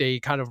come out,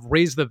 they kind of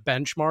raise the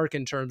benchmark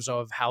in terms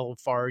of how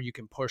far you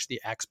can push the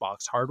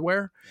Xbox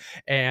hardware.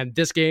 And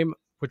this game,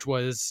 which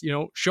was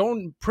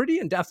shown pretty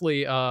in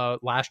depthly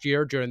last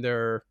year during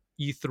their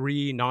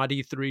E3 not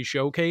E3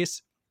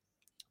 showcase.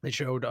 They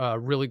showed a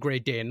really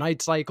great day and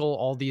night cycle,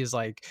 all these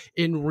like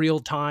in real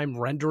time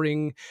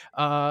rendering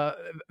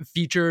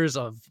features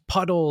of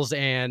puddles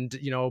and,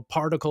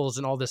 particles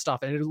and all this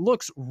stuff. And it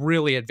looks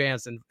really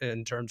advanced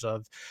in terms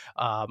of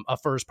a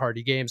first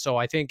party game. So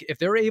I think if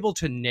they're able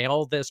to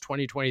nail this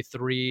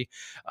 2023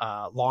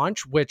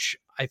 launch, which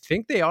I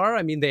think they are.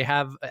 I mean, they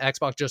have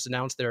Xbox just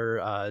announced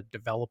their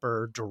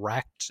developer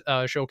direct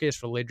showcase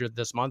for later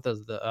this month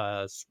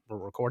as we're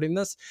recording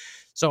this.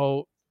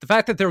 So the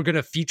fact that they're going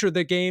to feature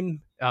the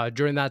game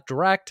during that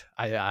direct,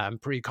 I'm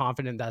pretty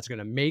confident that's going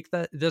to make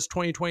this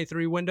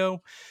 2023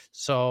 window.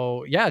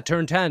 So yeah,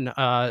 Turn 10,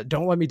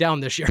 don't let me down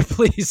this year,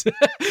 please.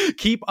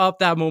 Keep up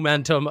that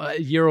momentum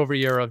year over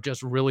year of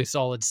just really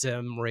solid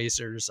sim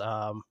racers,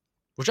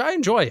 which I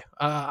enjoy.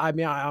 I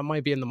mean, I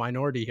might be in the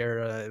minority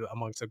here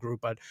amongst the group,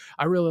 but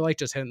I really like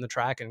just hitting the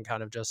track and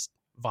kind of just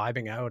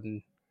vibing out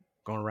and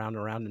going around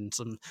and around in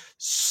some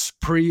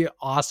pretty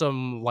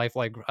awesome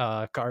lifelike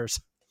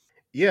cars.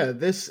 Yeah,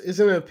 this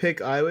isn't a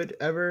pick I would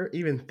ever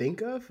even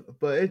think of,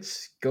 but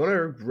it's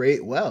gonna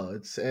rate well.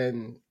 It's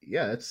a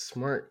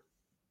smart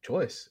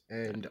choice,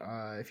 and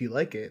if you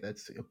like it,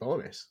 that's a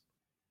bonus.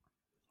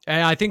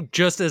 And I think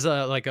just as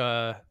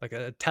a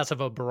test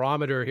of a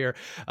barometer here,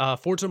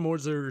 Forza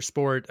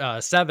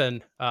Motorsport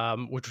 7,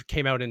 which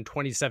came out in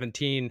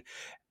 2017,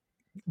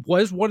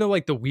 was one of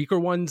like the weaker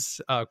ones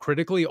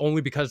critically,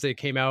 only because they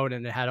came out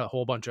and it had a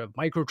whole bunch of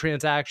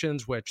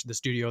microtransactions, which the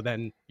studio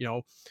then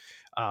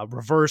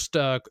reversed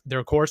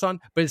their course on,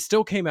 but it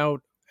still came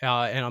out,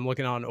 and I'm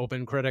looking on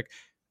OpenCritic,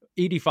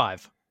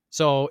 85.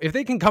 So if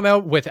they can come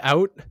out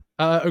without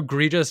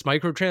egregious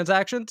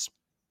microtransactions,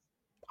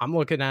 I'm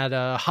looking at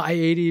a high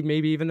 80,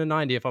 maybe even a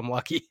 90 if I'm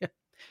lucky.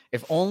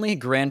 If only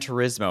Gran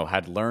Turismo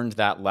had learned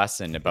that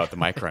lesson about the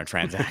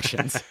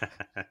microtransactions.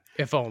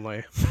 If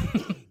only.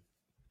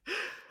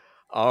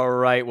 All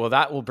right, well,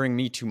 that will bring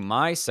me to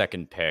my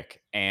second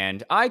pick.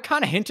 And I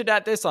kind of hinted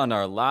at this on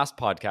our last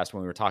podcast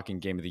when we were talking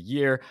Game of the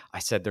Year. I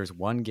said there's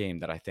one game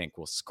that I think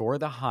will score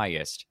the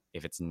highest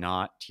if it's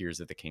not Tears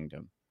of the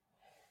Kingdom.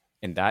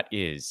 And that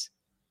is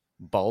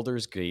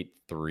Baldur's Gate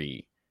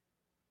 3.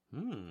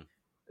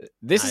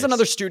 This is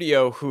another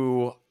studio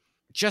who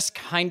just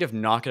kind of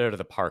knock it out of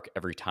the park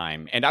every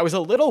time. And I was a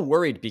little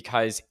worried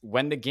because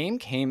when the game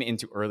came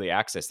into early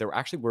access, there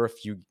actually were a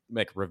few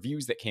like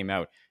reviews that came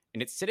out,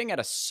 and it's sitting at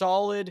a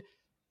solid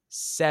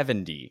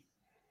 70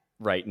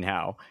 right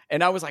now.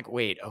 And I was like,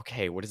 wait,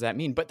 okay, what does that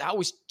mean? But that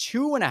was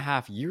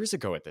 2.5 years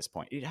ago at this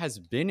point. It has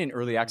been in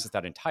early access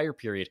that entire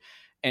period.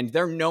 And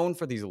they're known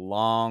for these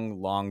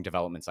long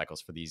development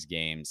cycles for these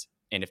games.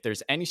 And if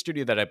there's any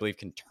studio that I believe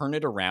can turn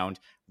it around,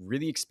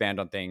 really expand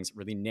on things,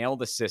 really nail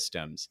the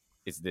systems,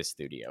 is this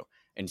studio.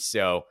 And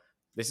so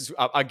this is,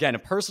 again, a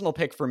personal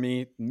pick for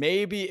me.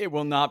 Maybe it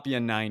will not be a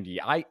 90.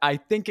 I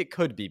think it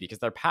could be because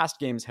their past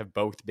games have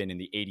both been in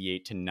the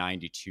 88 to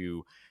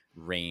 92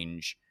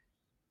 range.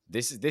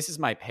 This is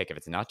my pick. If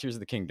it's not Tears of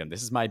the Kingdom,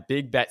 this is my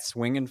big bet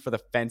swinging for the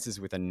fences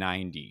with a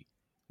 90.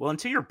 Well, and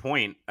to your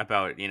point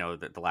about,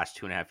 the last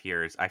 2.5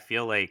 years, I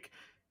feel like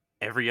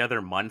every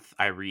other month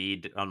I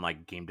read on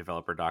like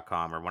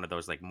GameDeveloper.com or one of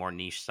those like more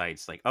niche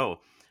sites like, oh,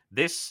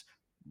 this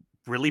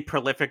really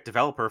prolific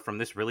developer from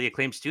this really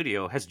acclaimed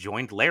studio has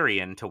joined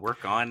Larian to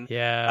work on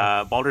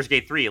Baldur's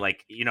Gate 3.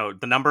 Like, you know,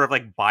 the number of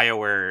like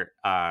BioWare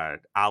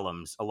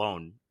alums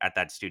alone at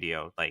that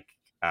studio, like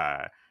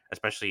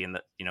especially in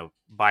the, you know,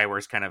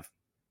 BioWare's kind of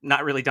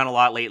not really done a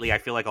lot lately. I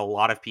feel like a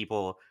lot of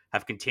people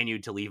have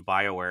continued to leave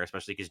BioWare,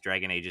 especially because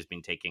Dragon Age has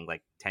been taking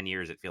like 10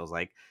 years, it feels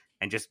like,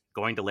 and just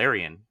going to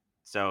Larian.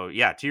 So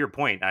yeah, to your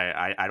point,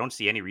 I don't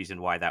see any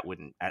reason why that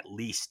wouldn't at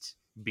least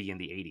be in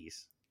the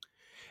 80s.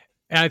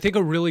 And I think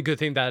a really good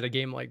thing that a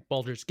game like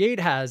Baldur's Gate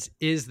has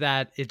is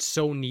that it's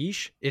so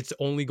niche. It's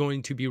only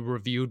going to be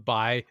reviewed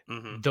by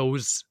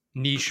those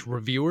niche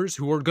reviewers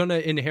who are going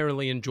to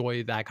inherently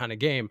enjoy that kind of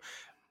game,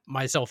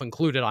 myself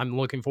included. I'm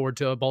looking forward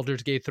to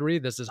Baldur's Gate 3.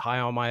 This is high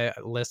on my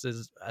list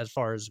as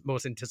far as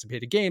most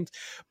anticipated games.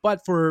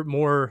 But for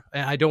more,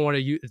 and I don't want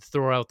to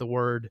throw out the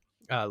word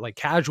like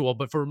casual,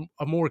 but for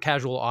a more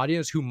casual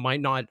audience who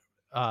might not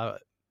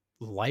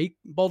like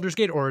Baldur's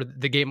Gate, or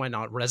the game might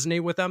not resonate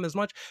with them as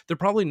much, they're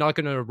probably not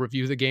going to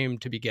review the game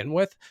to begin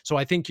with. So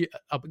I think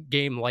a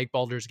game like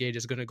Baldur's Gate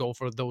is going to go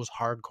for those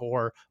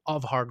hardcore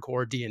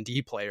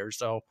D&D players.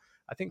 So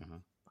I think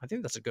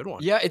that's a good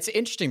one. Yeah, it's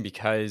interesting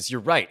because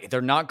you're right.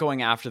 They're not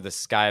going after the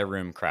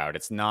Skyrim crowd.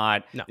 It's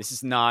not, This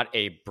is not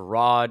a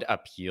broad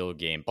appeal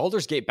game.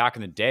 Baldur's Gate back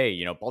in the day,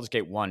 you know, Baldur's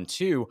Gate 1,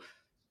 2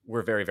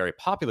 were very, very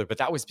popular, but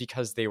that was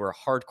because they were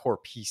hardcore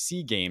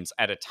PC games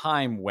at a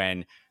time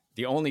when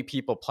the only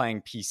people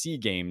playing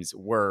PC games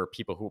were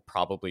people who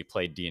probably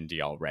played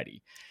D&D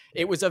already.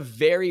 It was a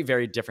very,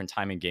 very different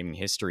time in gaming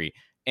history.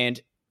 And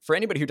for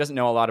anybody who doesn't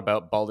know a lot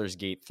about Baldur's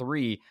Gate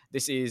 3,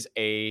 this is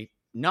a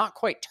not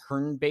quite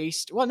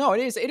turn-based. Well, no,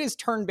 it is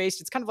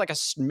turn-based. It's kind of like a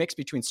mix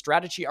between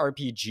strategy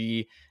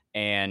RPG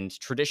and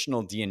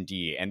traditional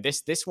D&D. And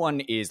this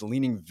one is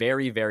leaning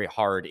very, very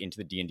hard into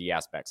the D&D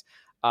aspects.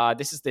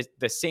 This is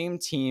the same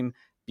team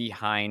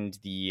behind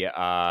the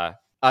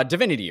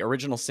Divinity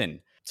Original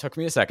Sin. Took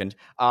me a second.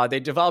 They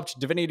developed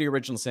Divinity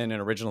Original Sin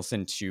and Original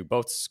Sin 2.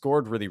 Both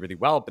scored really, really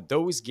well, but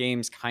those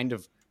games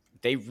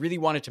they really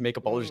wanted to make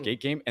a Baldur's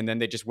Gate game, and then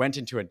they just went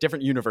into a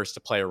different universe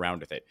to play around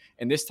with it.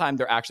 And this time,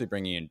 they're actually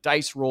bringing in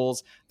dice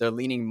rolls. They're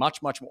leaning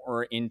much, much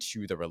more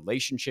into the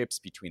relationships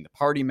between the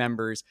party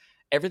members.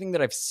 Everything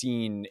that I've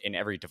seen in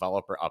every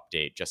developer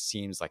update just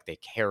seems like they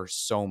care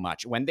so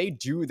much. When they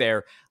do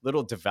their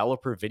little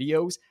developer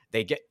videos,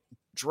 they get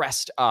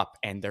dressed up,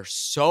 and they're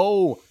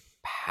so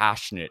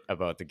passionate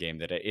about the game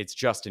that it's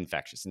just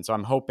infectious. And so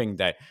I'm hoping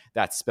that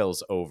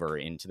spills over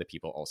into the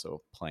people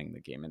also playing the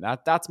game. And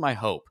that's my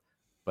hope.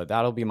 But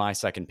that'll be my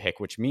second pick,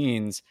 which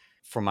means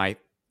for my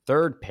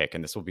third pick,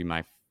 and this will be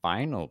my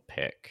final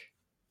pick,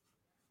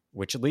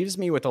 which leaves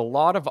me with a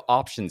lot of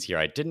options here.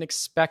 I didn't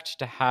expect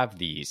to have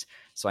these,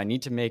 so I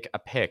need to make a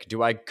pick.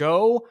 Do I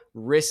go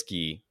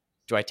risky?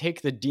 Do I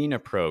take the Dean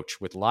approach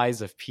with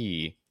Lies of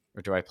P,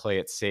 or do I play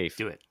it safe?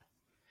 Do it.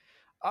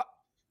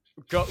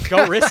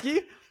 Go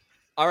risky?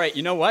 All right,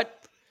 you know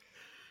what?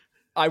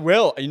 I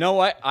will. You know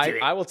what?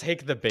 I will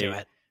take the bait.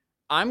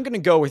 I'm going to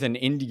go with an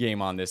indie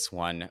game on this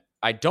one.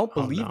 I don't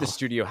believe the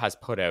studio has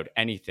put out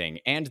anything.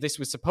 And this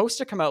was supposed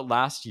to come out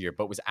last year,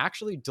 but was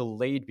actually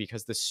delayed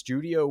because the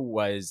studio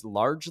was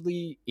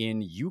largely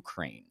in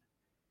Ukraine.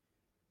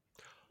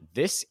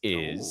 This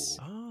is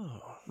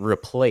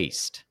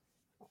Replaced.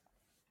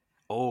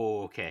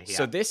 Oh, okay. Yeah.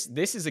 So this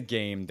is a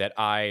game that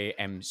I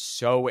am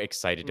so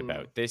excited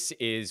about. This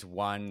is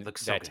one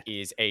that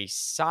is a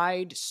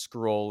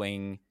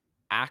side-scrolling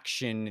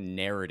action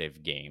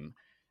narrative game.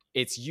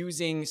 It's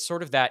using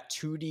sort of that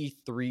 2D,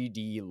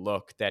 3D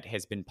look that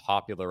has been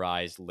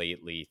popularized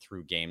lately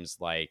through games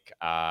like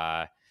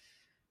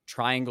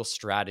Triangle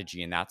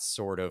Strategy and that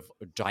sort of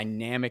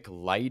dynamic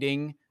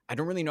lighting. I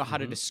don't really know how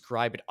to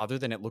describe it other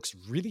than it looks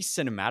really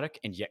cinematic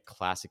and yet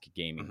classic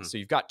gaming. So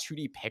you've got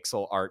 2D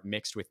pixel art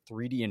mixed with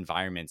 3D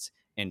environments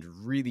and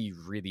really,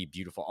 really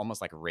beautiful,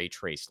 almost like ray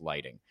traced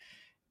lighting.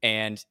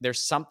 And there's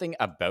something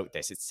about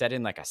this. It's set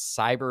in like a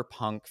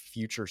cyberpunk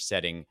future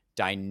setting,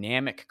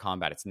 dynamic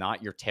combat. It's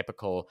not your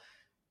typical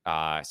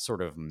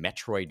sort of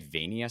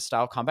Metroidvania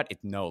style combat.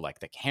 Like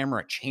the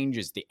camera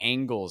changes the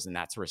angles and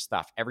that sort of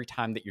stuff every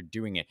time that you're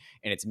doing it.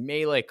 And it's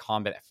melee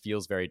combat that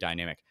feels very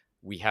dynamic.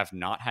 We have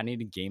not had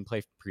any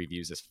gameplay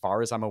previews as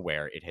far as I'm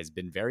aware. It has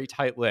been very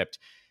tight-lipped.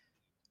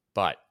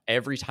 But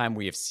every time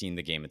we have seen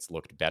the game, it's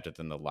looked better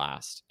than the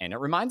last. And it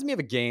reminds me of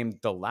a game,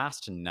 The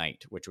Last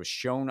Night, which was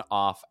shown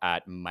off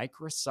at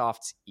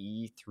Microsoft's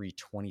E3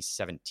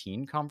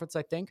 2017 conference,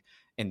 I think.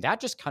 And that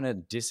just kind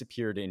of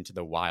disappeared into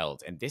the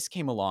wild. And this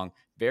came along,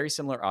 very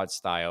similar art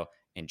style,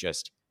 and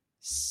just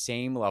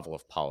same level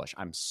of polish.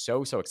 I'm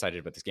so excited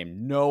about this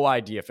game. No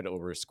idea if it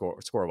will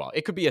score well.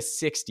 It could be a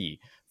 60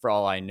 for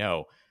all I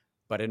know.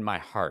 But in my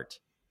heart,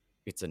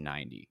 it's a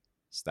 90.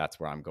 So that's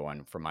where I'm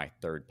going for my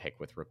third pick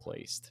with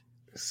Replaced.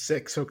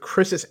 Sick. So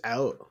Chris is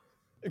out.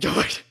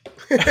 Good.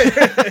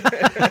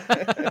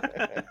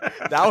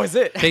 That was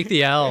it. Take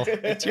the L.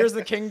 Tears of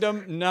the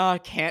Kingdom,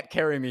 can't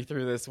carry me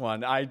through this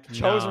one. I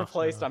chose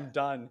Replaced. I'm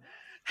done.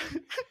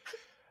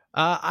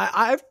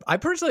 I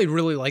personally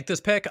really like this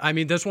pick. I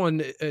mean, this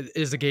one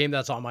is a game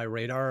that's on my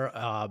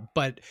radar.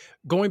 But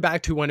going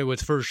back to when it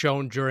was first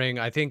shown during,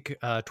 I think,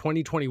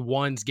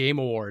 2021's Game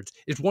Awards,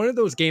 it's one of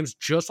those games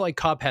just like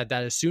Cuphead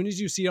that as soon as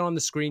you see it on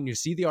the screen, you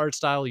see the art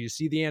style, you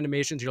see the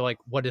animations, you're like,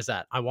 what is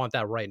that? I want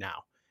that right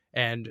now.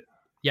 And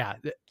yeah,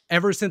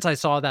 ever since I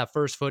saw that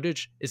first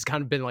footage, it's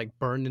kind of been like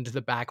burned into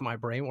the back of my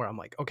brain where I'm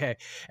like, okay,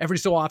 every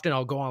so often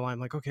I'll go online,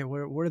 like, okay,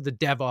 where are the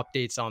dev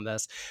updates on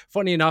this?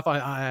 Funny enough,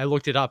 I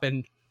looked it up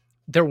and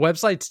their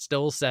website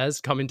still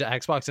says coming to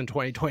Xbox in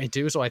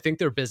 2022. So I think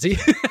they're busy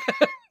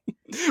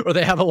or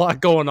they have a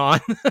lot going on.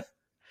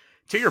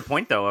 To your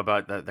point, though,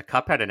 about the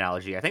Cuphead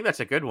analogy, I think that's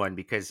a good one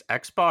because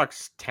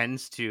Xbox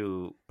tends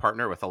to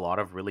partner with a lot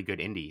of really good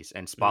indies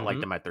and spotlight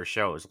them at their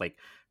shows. Like,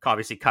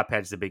 obviously,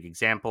 Cuphead's the big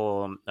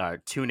example.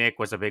 Tunic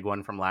was a big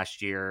one from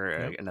last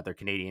year, another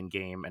Canadian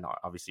game, and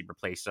obviously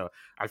replaced. So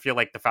I feel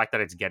like the fact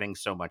that it's getting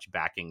so much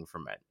backing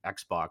from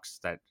Xbox,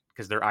 that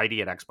because their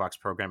ID at Xbox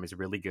program is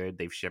really good.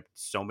 They've shipped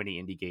so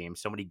many indie games,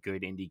 so many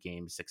good indie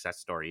games, success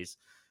stories.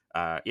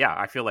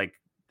 I feel like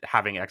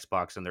having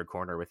Xbox in their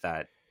corner with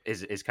that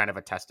is kind of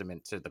a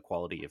testament to the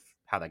quality of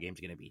how that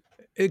game's going to be.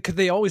 Because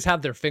they always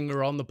have their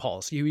finger on the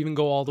pulse. You even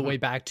go all the way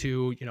back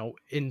to,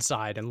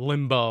 Inside and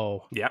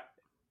Limbo. Yep.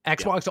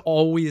 Xbox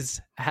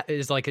always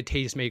is like a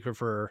tastemaker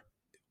for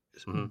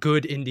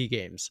good indie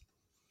games.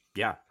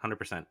 Yeah,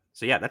 100%.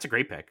 So yeah, that's a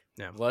great pick.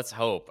 Yeah, let's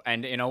hope.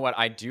 And you know what?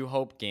 I do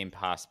hope Game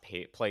Pass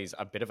plays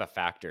a bit of a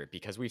factor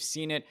because we've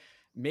seen it.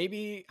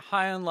 Maybe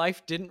High on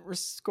Life didn't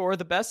score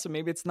the best, so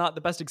maybe it's not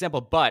the best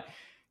example, but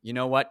you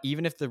know what?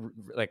 Even if the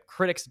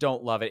critics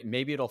don't love it,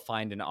 maybe it'll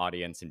find an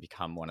audience and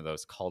become one of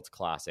those cult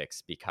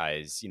classics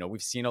because,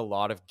 we've seen a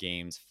lot of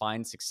games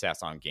find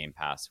success on Game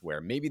Pass where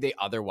maybe they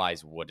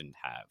otherwise wouldn't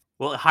have.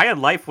 Well, High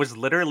on Life was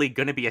literally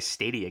going to be a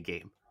Stadia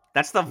game.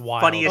 That's the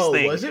funniest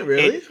thing. Was it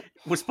really? It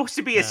was supposed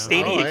to be a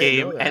Stadia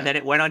game, and then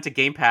it went on to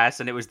Game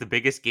Pass, and it was the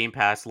biggest Game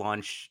Pass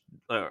launch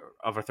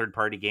of a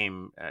third-party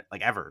game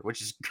ever,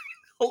 which is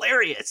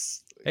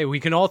hilarious. Hey, we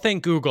can all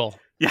thank Google.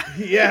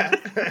 Yeah.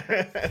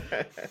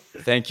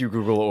 Thank you,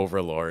 Google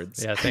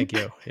overlords. Yeah, thank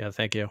you. Yeah,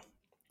 thank you.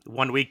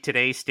 1 week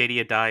today,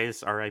 Stadia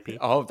dies, RIP.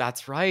 Oh,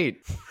 that's right.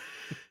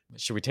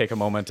 Should we take a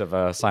moment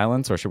of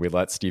silence, or should we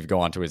let Steve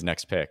go on to his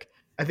next pick?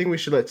 I think we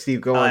should let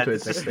Steve go on to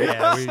his next pick.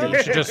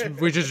 Yeah,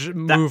 we just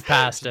move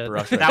past it.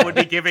 That would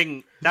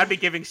be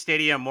giving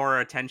Stadia more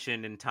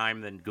attention and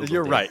time than Google.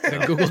 You're did. right.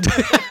 Than Google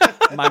did.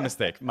 My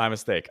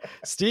mistake.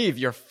 Steve,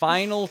 your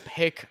final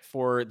pick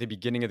for the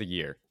beginning of the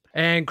year.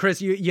 And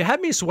Chris, you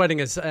had me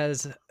sweating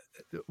as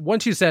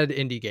once you said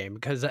indie game,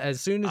 because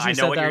as soon as you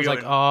said that, I was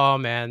like, oh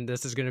man,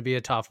 this is going to be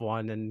a tough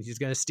one, and he's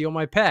going to steal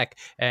my pick.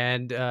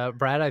 And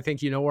Brad, I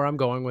think you know where I'm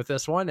going with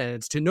this one, and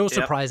it's to no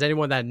surprise,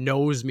 anyone that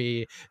knows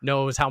me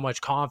knows how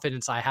much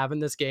confidence I have in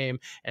this game,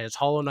 and it's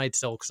Hollow Knight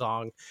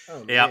Silksong.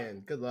 Oh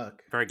man, good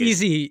luck. Very good.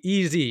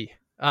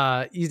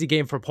 Easy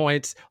game for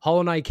points.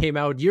 Hollow Knight came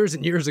out years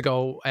and years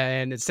ago,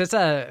 and it sits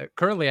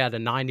currently at a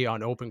 90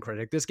 on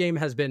OpenCritic. This game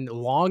has been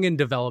long in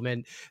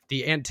development.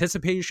 The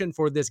anticipation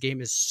for this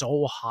game is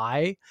so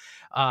high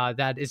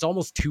that it's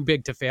almost too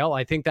big to fail.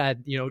 I think that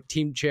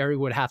Team Cherry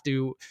would have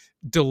to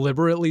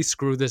deliberately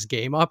screw this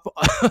game up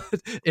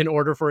in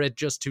order for it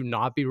just to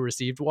not be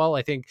received well.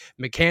 I think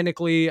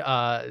mechanically,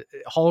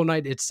 Hollow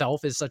Knight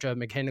itself is such a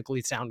mechanically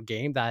sound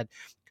game that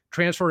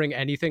transferring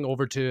anything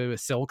over to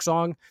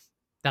Silksong,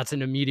 that's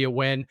an immediate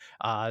win.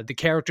 The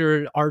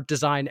character, art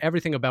design,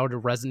 everything about it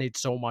resonates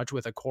so much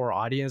with a core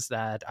audience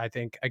that I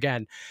think,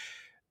 again,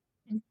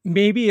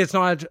 maybe it's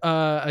not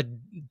a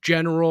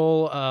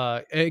general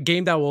a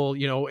game that will,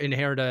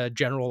 inherit a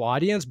general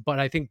audience, but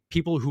I think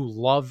people who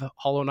love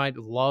Hollow Knight,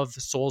 love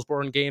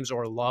Soulsborne games,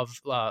 or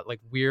love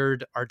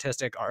weird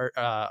artistic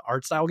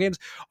art style games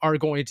are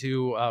going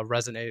to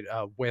resonate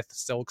with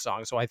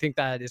Silksong. So I think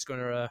that is going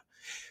to...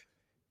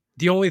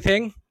 The only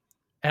thing...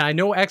 And I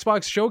know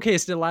Xbox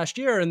showcased it last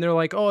year, and they're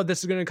like, "Oh, this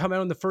is going to come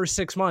out in the first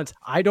 6 months."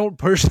 I don't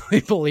personally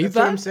believe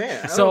that. That's what I'm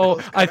saying.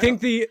 So I think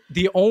the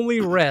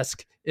only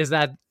risk is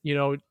that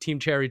Team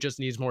Cherry just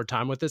needs more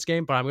time with this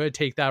game. But I'm going to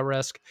take that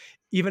risk,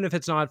 even if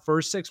it's not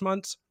first 6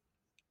 months.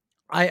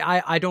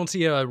 I don't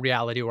see a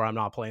reality where I'm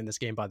not playing this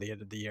game by the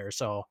end of the year.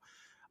 So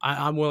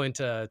I'm willing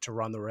to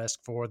run the risk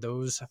for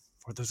those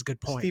good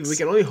points. Steve, we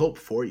can only hope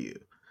for you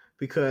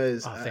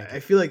because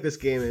I feel like this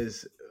game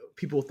is.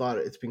 People thought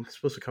it's been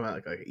supposed to come out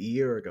like a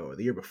year ago or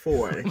the year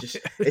before, and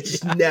it's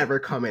just never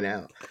coming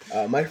out.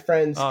 My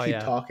friends keep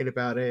talking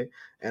about it,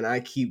 and I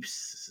keep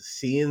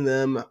seeing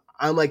them.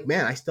 I'm like,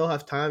 man, I still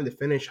have time to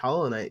finish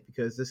Hollow Knight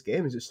because this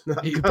game is just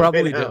not. You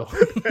probably do.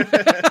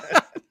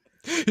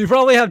 You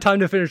probably have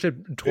time to finish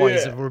it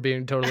twice if we're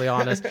being totally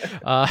honest.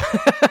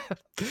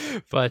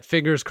 But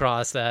fingers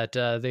crossed that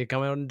they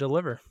come out and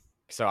deliver.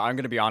 So I'm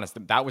going to be honest.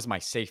 That was my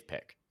safe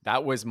pick.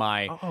 That was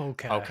my,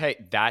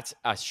 okay, that's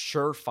a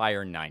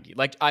surefire 90.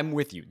 Like, I'm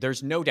with you.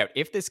 There's no doubt.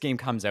 If this game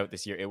comes out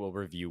this year, it will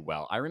review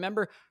well. I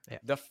remember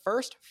the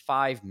first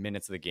 5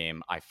 minutes of the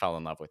game, I fell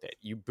in love with it.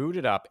 You boot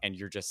it up and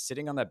you're just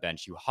sitting on that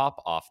bench. You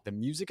hop off. The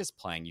music is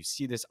playing. You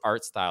see this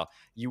art style.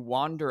 You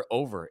wander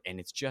over and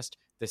it's just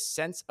the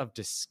sense of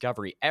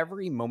discovery.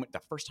 Every moment,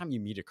 the first time you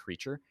meet a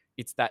creature,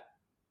 it's that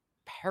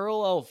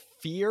parallel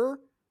fear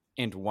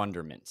and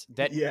wonderment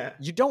that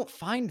you don't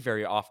find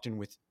very often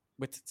with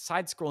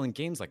side-scrolling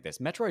games like this.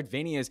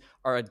 Metroidvanias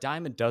are a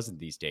dime a dozen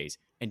these days,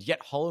 and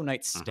yet Hollow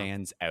Knight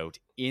stands out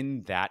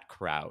in that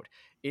crowd.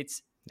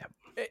 It's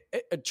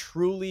a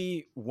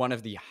truly one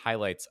of the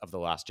highlights of the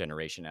last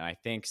generation, and I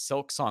think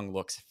Silksong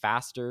looks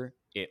faster,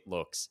 it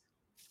looks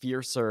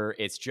fiercer.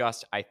 It's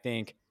just, I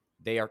think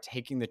they are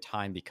taking the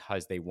time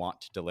because they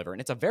want to deliver, and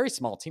it's a very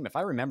small team. If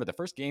I remember, the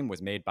first game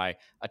was made by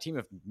a team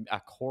of a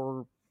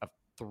core of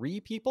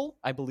 3 people,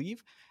 I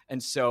believe,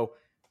 and so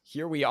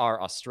here we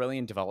are,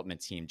 Australian development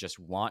team, just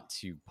want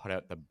to put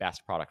out the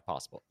best product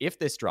possible. If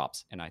this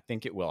drops, and I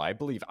think it will, I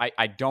believe,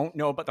 I don't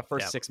know about the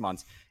first 6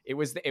 months. It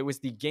was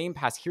the Game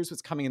Pass. Here's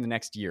what's coming in the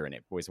next year, and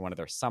it was one of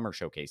their summer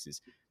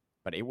showcases.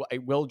 But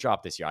it will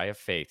drop this year. I have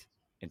faith.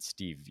 And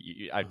Steve,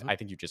 I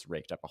think you just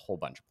raked up a whole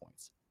bunch of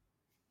points.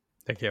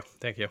 Thank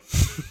you.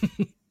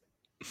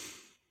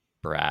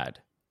 Brad,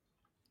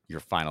 your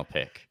final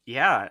pick.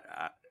 Yeah,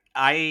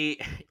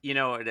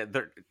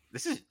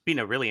 this has been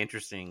a really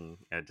interesting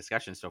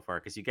discussion so far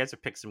because you guys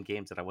have picked some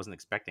games that I wasn't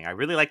expecting. I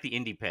really like the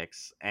indie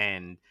picks,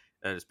 and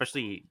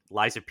especially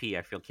Liza P,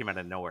 I feel came out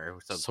of nowhere.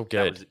 So good.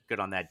 That was good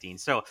on that, Dean.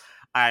 So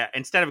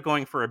instead of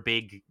going for a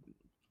big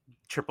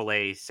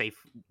AAA safe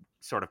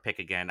sort of pick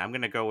again, I'm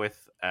gonna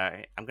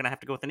have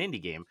to go with an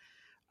indie game.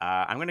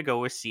 I'm gonna go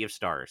with Sea of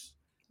Stars.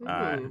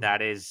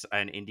 That is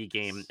an indie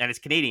game, and it's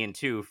Canadian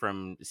too,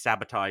 from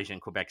Sabotage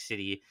in Quebec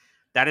City.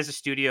 That is a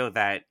studio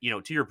that,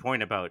 to your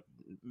point about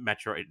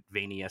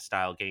Metroidvania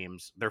style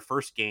games, their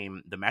first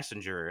game, The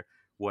Messenger,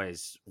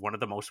 was one of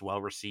the most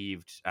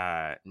well-received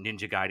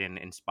Ninja Gaiden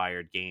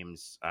inspired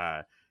games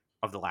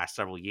of the last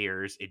several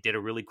years. It did a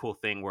really cool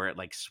thing where it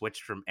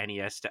switched from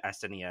NES to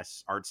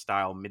SNES art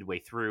style midway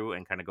through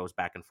and kind of goes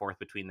back and forth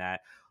between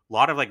that. A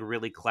lot of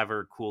really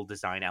clever, cool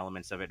design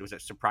elements of it. It was a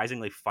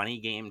surprisingly funny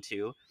game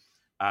too.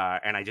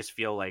 And I just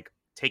feel like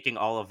taking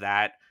all of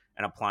that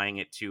and applying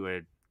it to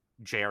a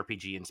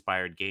JRPG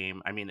inspired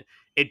game. I mean,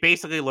 it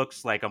basically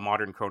looks like a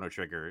modern Chrono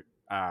Trigger,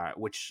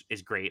 which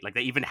is great.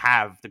 They even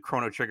have the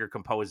Chrono Trigger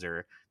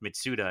composer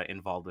Mitsuda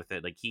involved with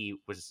it. He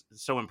was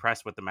so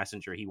impressed with The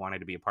Messenger, he wanted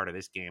to be a part of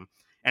this game.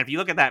 And if you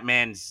look at that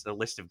man's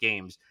list of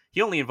games,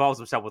 he only involves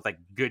himself with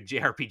good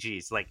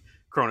JRPGs like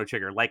Chrono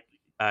Trigger, like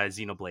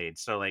Xenoblade.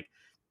 So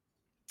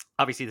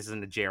obviously this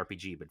isn't a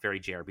JRPG, but very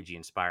JRPG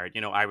inspired.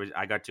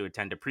 I got to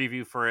attend a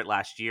preview for it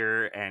last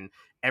year, and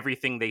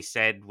everything they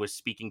said was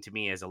speaking to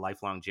me as a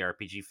lifelong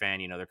JRPG fan.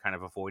 They're kind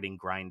of avoiding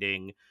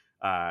grinding,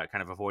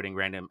 kind of avoiding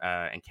random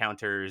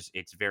encounters.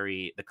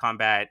 The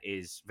combat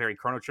is very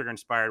Chrono Trigger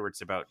inspired, where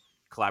it's about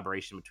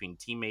collaboration between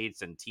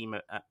teammates and team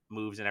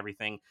moves and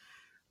everything.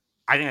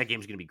 I think that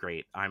game's going to be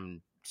great.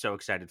 I'm so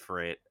excited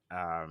for it.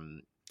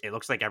 It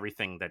looks like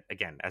everything that,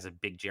 again, as a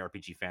big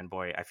JRPG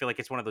fanboy, I feel like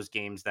it's one of those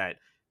games that,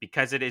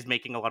 because it is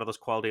making a lot of those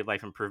quality of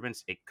life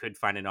improvements, it could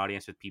find an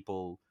audience with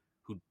people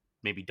who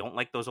maybe don't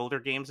like those older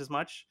games as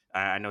much.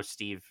 I know,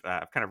 Steve,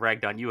 I've kind of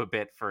ragged on you a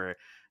bit for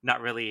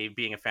not really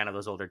being a fan of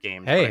those older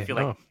games. Hey, but I feel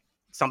like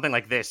something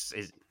like this,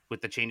 is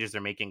with the changes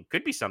they're making,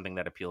 could be something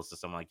that appeals to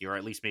someone like you, or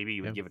at least maybe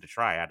you would give it a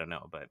try. I don't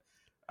know, but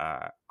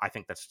I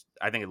think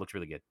it looks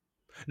really good.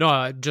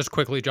 No, just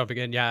quickly jumping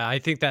in. Yeah, I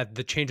think that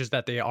the changes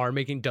that they are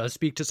making does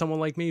speak to someone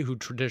like me who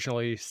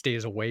traditionally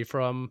stays away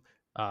from,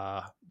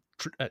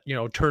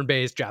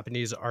 turn-based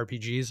Japanese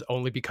RPGs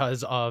only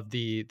because of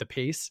the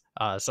pace.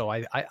 So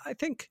I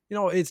think,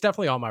 it's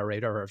definitely on my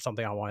radar of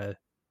something I want to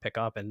pick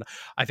up. And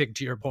I think,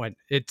 to your point,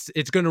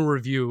 it's going to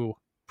review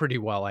pretty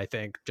well, I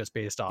think, just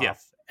based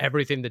off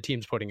everything the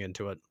team's putting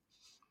into it.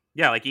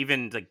 Yeah,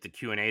 even the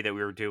Q&A that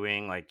we were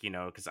doing,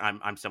 because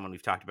I'm someone,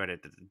 we've talked about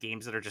it, the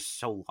games that are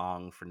just so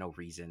long for no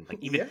reason.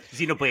 Even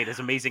Xenoblade, as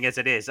amazing as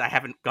it is, I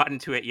haven't gotten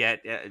to it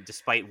yet,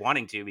 despite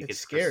wanting to,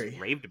 because Chris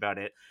raved about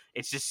it.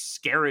 It's just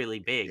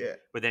scarily big. Yeah.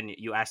 But then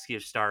you ask Sea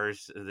of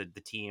Stars,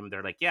 the team,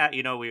 they're like,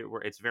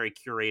 it's very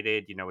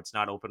curated. It's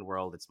not open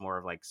world. It's more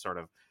of sort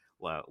of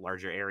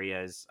larger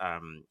areas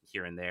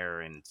here and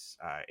there, and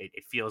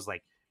it feels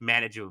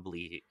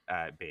manageably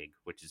big,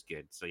 which is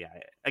good. So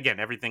again,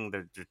 everything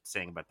they're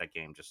saying about that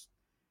game, just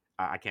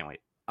I can't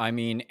wait. I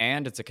mean,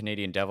 and it's a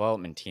Canadian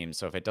development team,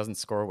 so if it doesn't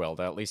score well,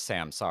 they'll at least say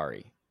I'm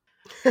sorry.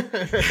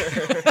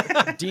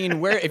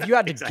 Dean, if you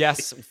had to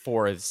guess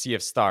for Sea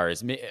of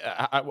Stars,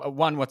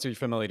 one, what's your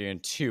familiarity,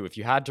 and two, if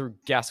you had to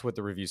guess what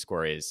the review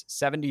score is,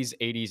 70s,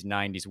 80s,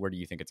 90s, where do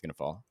you think it's going to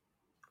fall?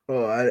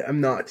 Oh,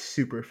 I'm not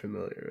super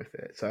familiar with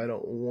it, so I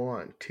don't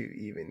want to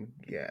even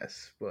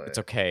guess. But it's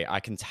okay. I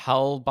can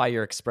tell by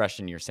your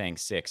expression you're saying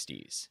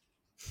 60s.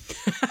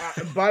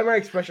 By my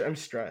expression, I'm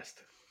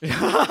stressed.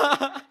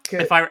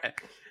 If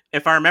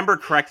if I remember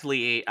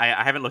correctly,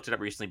 I haven't looked it up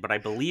recently, but I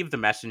believe the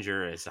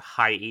Messenger is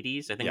high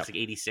 80s. I think it's like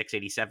 86,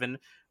 87.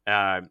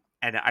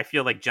 And I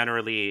feel like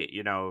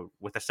generally,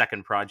 with a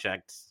second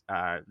project,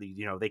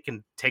 they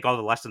can take all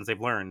the lessons they've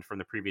learned from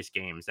the previous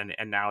games.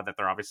 And now that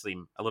they're obviously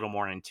a little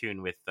more in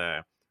tune with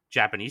the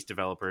Japanese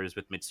developers,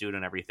 with Mitsuda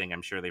and everything,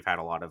 I'm sure they've had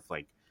a lot of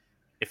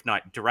if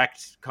not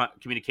direct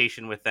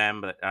communication with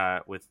them,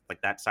 but with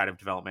that side of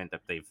development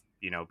that they've,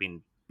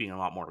 been being a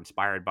lot more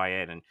inspired by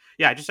it. And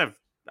yeah,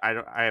 I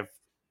have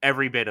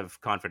every bit of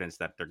confidence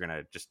that they're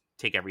gonna just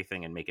take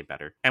everything and make it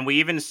better. And we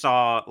even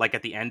saw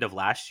at the end of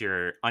last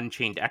year,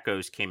 Unchained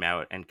Echoes came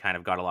out and kind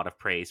of got a lot of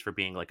praise for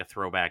being a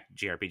throwback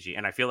JRPG.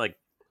 And I feel like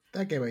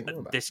that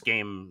game this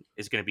game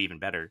is going to be even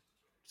better.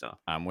 So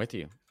I'm with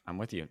you.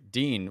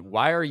 Dean,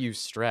 why are you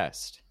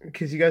stressed?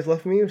 Because you guys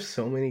left me with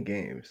so many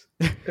games.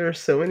 There are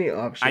so many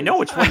options. I know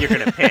which one you're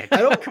gonna pick. I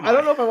don't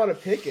know if I want to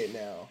pick it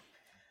now.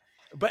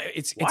 But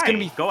it's gonna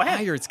be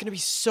fire. It's gonna be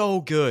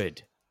so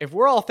good. If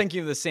we're all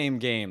thinking of the same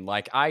game,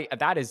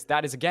 that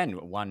is again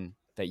one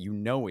that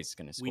is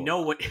going to score. We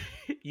know what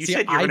you See,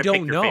 said. I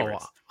don't know.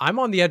 I'm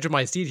on the edge of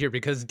my seat here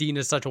because Dean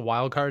is such a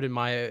wild card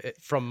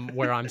from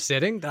where I'm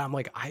sitting that I'm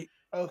like,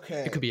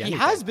 okay. It could be anything.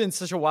 He has been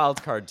such a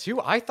wild card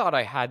too. I thought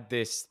I had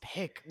this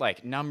pick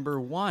number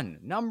one,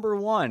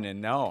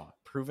 and no,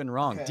 proven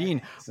wrong. Okay.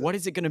 Dean, what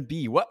is it going to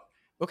be? What?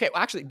 Okay,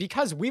 well, actually,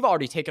 because we've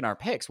already taken our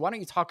picks, why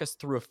don't you talk us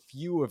through a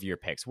few of your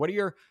picks? What are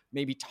your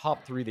maybe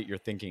top 3 that you're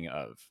thinking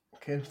of?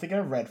 Okay, I'm thinking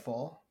of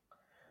Redfall.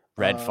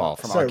 Redfall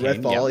from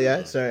Arcane. Redfall,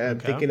 yeah. Sorry, I'm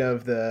thinking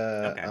of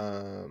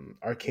the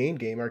Arcane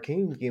game.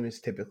 Arcane game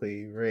is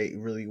typically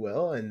really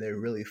well, and they're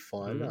really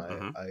fun.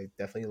 Mm-hmm. I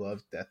definitely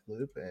love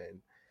Deathloop and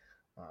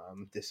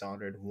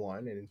Dishonored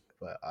 1,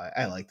 but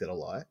I liked it a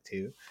lot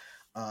too.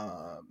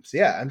 So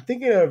yeah, I'm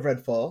thinking of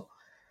Redfall.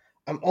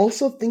 I'm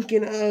also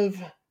thinking of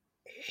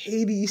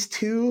Hades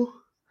 2,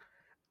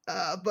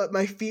 but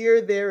my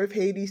fear there of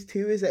Hades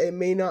 2 is that it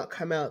may not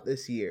come out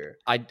this year.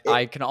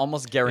 I can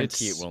almost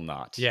guarantee it will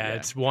not. Yeah,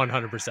 it's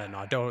 100%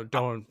 not.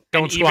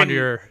 Don't squander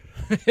your.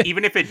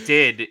 Even if it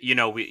did,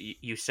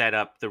 you set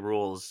up the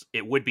rules.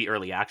 It would be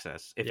early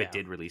access if it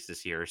did release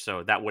this year,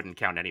 so that wouldn't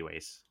count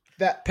anyways.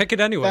 Pick it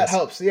anyways. That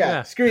helps.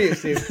 Yeah. Screw you,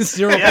 Steve.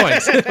 0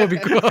 points. It'll be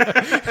cool.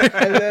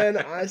 And then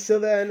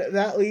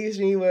that leaves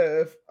me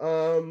with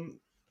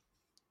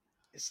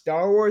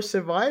Star Wars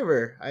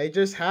Survivor. I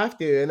just have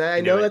to, and I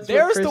know that's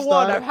there's the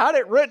one. I've had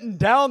it written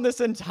down this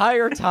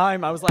entire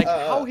time. I was like,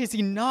 how is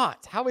he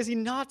not taking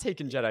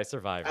Jedi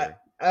Survivor?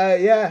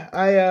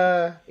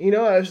 I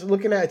was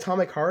looking at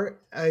Atomic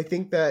Heart. I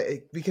think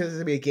that because it's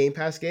gonna be a Game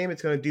Pass game,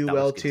 it's gonna do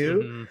well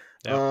too.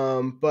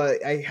 Mm-hmm. Yep.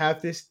 But I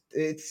have this.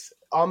 It's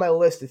on my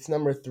list. It's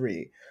number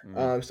 3.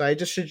 Mm-hmm. So I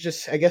should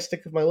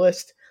stick with my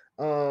list.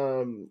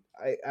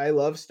 I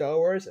love Star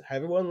Wars.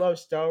 Everyone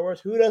loves Star Wars.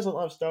 Who doesn't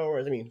love Star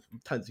Wars? I mean,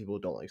 tons of people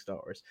don't like Star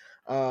Wars.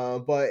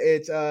 But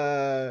it's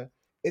the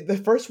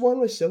first one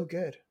was so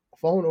good.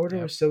 Fallen Order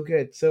was so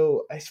good.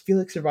 So I feel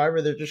like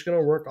Survivor, they're just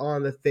gonna work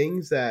on the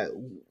things that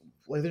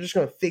they're just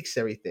gonna fix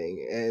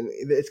everything, and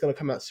it's gonna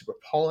come out super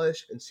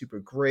polished and super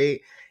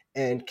great.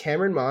 And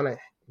Cameron Monaghan.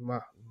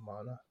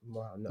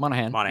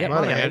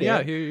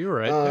 Yeah, you're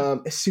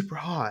right. It's super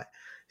hot.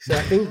 So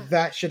I think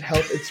that should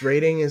help its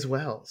rating as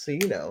well. So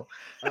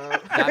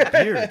that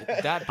beard.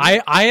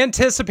 I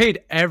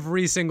anticipate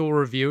every single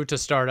review to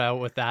start out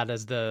with that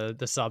as the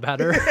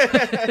subheader.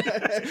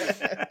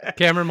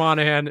 Cameron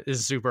Monaghan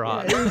is super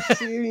hot. Yeah,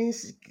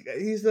 he's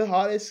the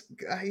hottest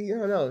guy. I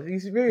don't know.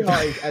 He's very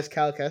hot as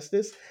Cal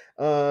Kestis.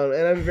 And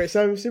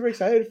I'm super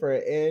excited for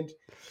it. And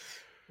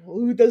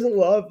who doesn't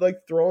love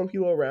throwing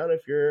people around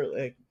if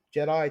you're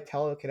Jedi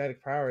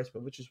telekinetic powers,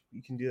 but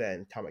you can do that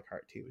in Atomic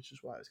Heart too, which is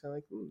why I was kind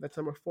of that's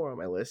number 4 on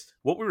my list.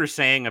 What we were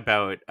saying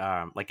about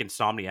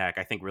Insomniac,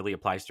 I think really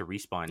applies to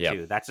Respawn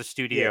too. That's a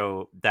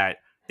studio that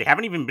they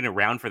haven't even been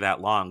around for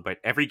that long, but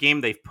every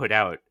game they've put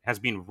out has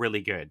been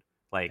really good.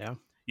 They've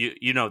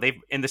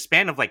in the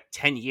span of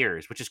 10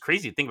 years, which is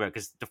crazy to think about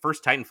because the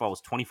first Titanfall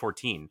was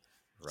 2014.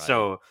 Right.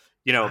 So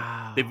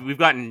we've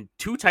gotten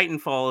 2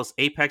 Titanfalls,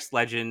 Apex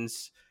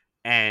Legends,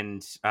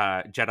 and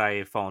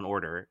Jedi Fallen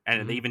Order,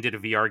 and they even did a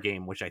VR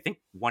game, which I think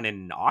won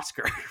an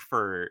Oscar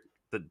for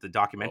the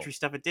documentary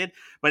stuff it did.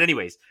 But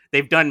anyways,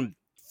 they've done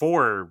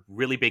 4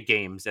 really big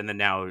games, and then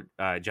now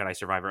Jedi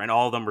Survivor, and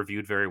all of them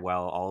reviewed very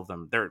well. All of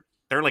them, they're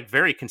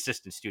very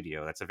consistent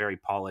studio. That's a very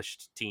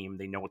polished team.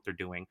 They know what they're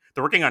doing.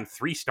 They're working on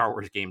 3 Star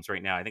Wars games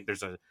right now. I think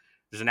there's an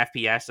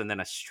FPS and then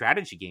a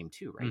strategy game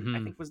too, right? Mm-hmm.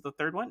 I think was the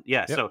third one.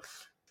 Yeah. Yep. So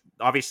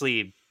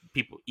obviously,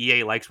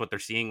 EA likes what they're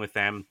seeing with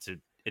them.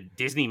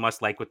 Disney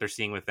must like what they're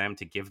seeing with them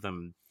to give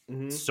them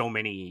so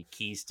many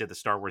keys to the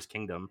Star Wars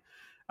kingdom.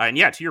 And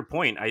to your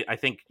point, I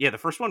think, the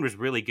first one was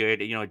really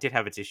good. It did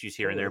have its issues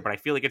here and there, but I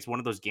feel like it's one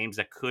of those games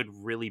that could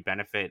really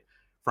benefit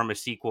from a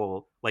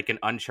sequel, like an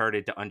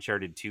Uncharted to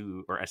Uncharted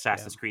 2 or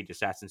Assassin's Creed to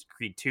Assassin's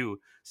Creed 2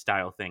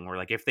 style thing,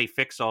 where if they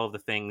fix all of the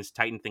things,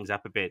 tighten things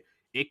up a bit,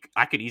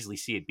 I could easily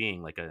see it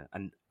being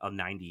a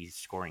 90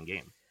 scoring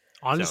game.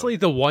 Honestly,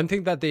 the one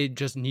thing that they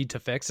just need to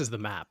fix is the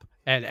map,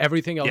 and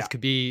everything else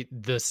could be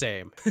the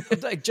same.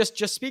 Like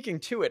just speaking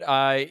to it,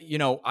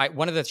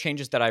 one of the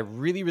changes that I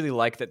really, really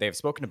like that they've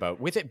spoken about,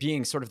 with it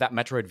being sort of that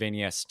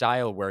Metroidvania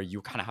style where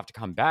you kind of have to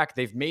come back,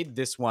 they've made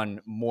this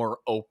one more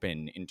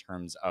open in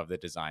terms of the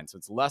design. So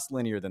it's less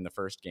linear than the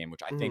first game,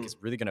 which I think is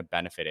really going to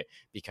benefit it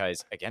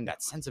because, again,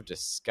 that sense of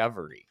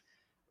discovery.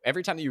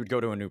 Every time that you would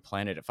go to a new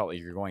planet, it felt like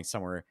you're going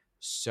somewhere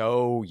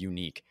so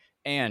unique.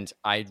 And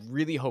I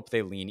really hope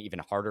they lean even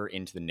harder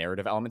into the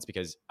narrative elements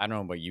because I don't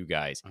know about you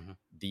guys,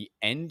 the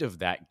end of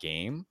that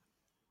game,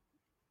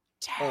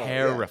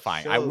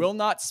 terrifying. I will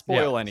not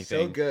spoil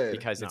anything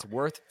because it's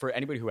worth, for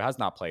anybody who has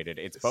not played it,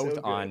 it's both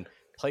on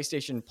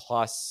PlayStation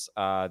Plus,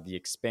 the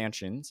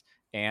expansions,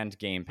 and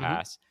Game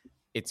Pass.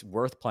 It's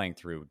worth playing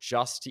through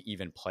just to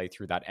even play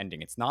through that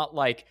ending. It's not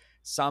like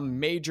some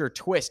major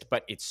twist,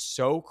 but it's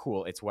so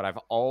cool. It's what I've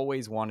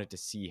always wanted to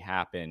see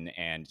happen,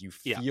 and you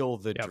feel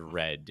the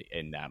dread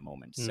in that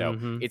moment. So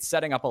it's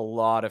setting up a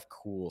lot of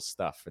cool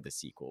stuff for the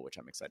sequel, which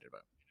I'm excited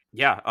about.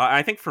 Yeah,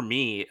 I think for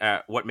me,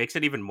 what makes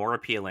it even more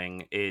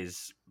appealing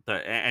is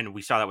and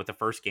we saw that with the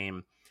first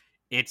game,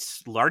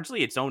 it's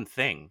largely its own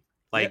thing.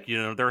 Like,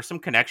 there are some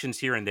connections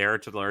here and there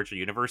to the larger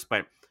universe,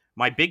 but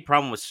my big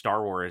problem with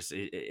Star Wars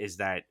is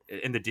that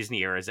in the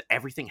Disney era is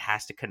everything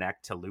has to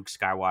connect to Luke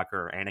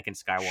Skywalker,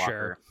 Anakin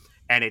Skywalker,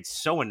 and it's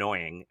so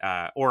annoying.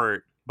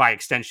 Or by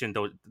extension,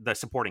 the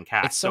supporting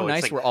cast. It's so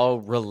nice we're all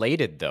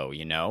related, though.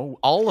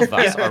 All of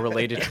us are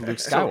related to Luke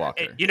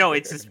Skywalker.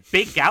 It's this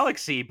big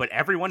galaxy, but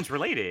everyone's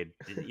related.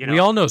 We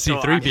all know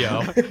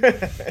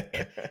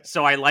C-3PO.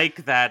 So I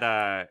like that.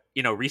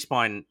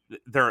 Respawn.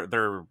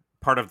 They're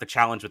part of the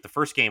challenge with the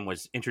first game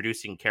was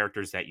introducing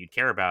characters that you'd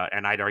care about,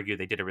 and I'd argue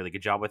they did a really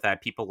good job with that.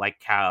 People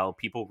like Cal,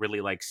 people really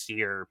like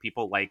Seer,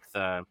 people like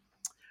the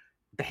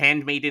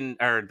handmaiden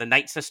or the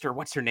Night Sister.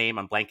 What's her name?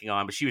 I'm blanking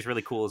on, but she was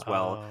really cool as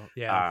well.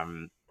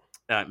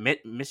 Mistra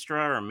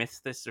or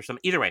Mythis or something.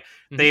 Either way,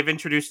 they've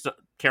introduced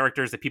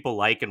characters that people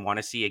like and want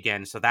to see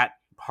again. So that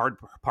hard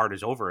part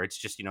is over. It's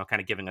just kind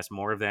of giving us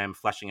more of them,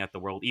 fleshing out the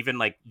world. Even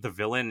like the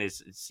villain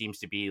seems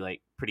to be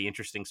like pretty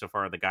interesting so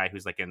far. The guy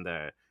who's like in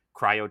the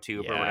cryo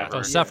tube or whatever. Oh,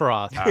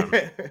 Sephiroth.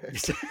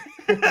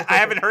 I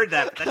haven't heard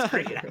that, but that's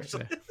great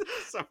actually.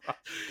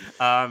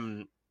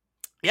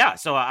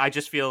 So I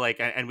just feel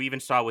like, and we even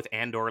saw with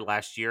Andor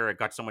last year, it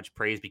got so much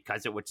praise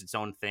because it was its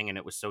own thing and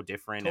it was so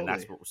different, and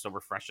that's what was so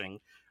refreshing.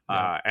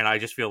 And I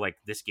just feel like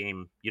this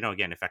game,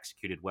 again, if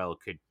executed well,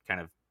 could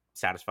kind of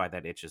satisfy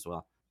that itch as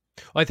well.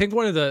 I think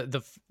one of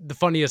the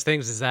funniest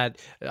things is that,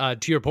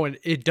 to your point,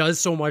 it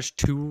does so much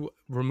to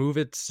remove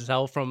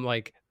itself from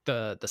like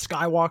the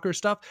Skywalker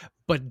stuff,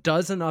 but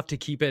does enough to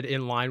keep it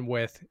in line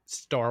with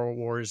Star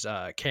Wars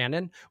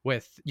canon,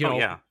 with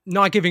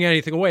not giving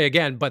anything away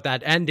again, but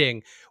that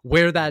ending,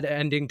 where that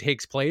ending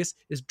takes place,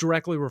 is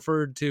directly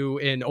referred to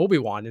in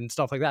Obi-Wan and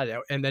stuff like that.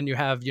 And then you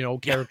have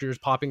characters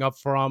popping up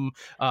from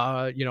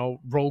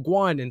Rogue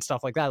One and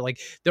stuff like that. Like,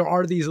 there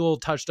are these little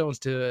touchstones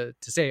to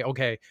say,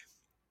 okay,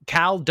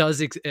 Cal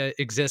does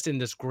exist in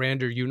this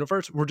grander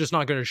universe. We're just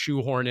not going to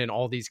shoehorn in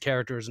all these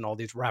characters and all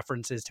these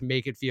references to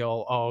make it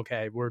feel,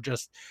 we're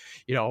just,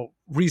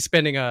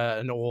 respinning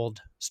an old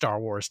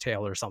Star Wars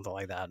tale or something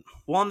like that.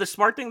 Well, and the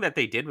smart thing that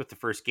they did with the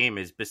first game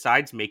is,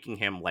 besides making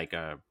him like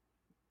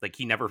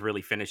he never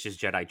really finished his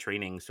Jedi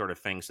training sort of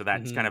thing. So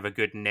that's kind of a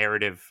good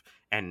narrative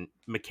and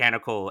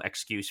mechanical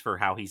excuse for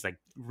how he's like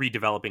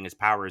redeveloping his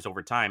powers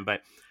over time.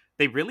 But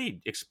they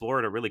really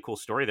explored a really cool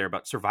story there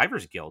about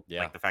Survivor's Guild.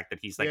 Like the fact that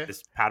he's like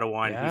this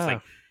Padawan who's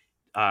like,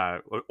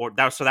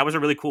 that was a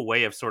really cool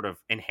way of sort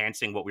of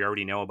enhancing what we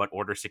already know about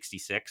Order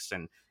 66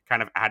 and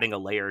kind of adding a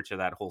layer to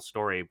that whole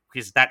story,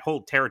 because that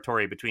whole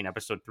territory between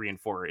episode 3 and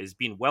 4 is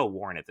being well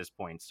worn at this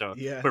point. So,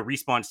 but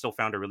Respawn still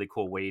found a really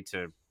cool way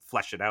to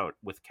flesh it out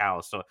with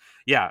Cal. So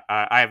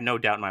I have no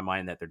doubt in my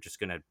mind that they're just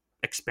going to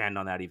expand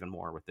on that even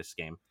more with this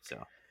game.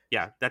 So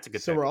that's a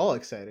good So pick. We're all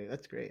excited.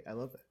 That's great. I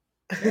love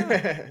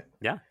it.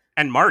 Yeah.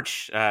 And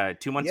March, 2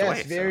 months away.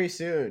 Yes, very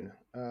soon.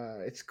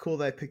 It's cool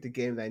that I picked a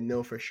game that I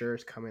know for sure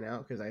is coming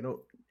out, because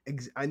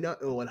I'm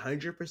not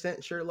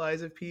 100% sure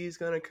Lies of P is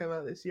going to come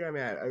out this year. I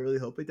mean, I really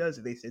hope it does.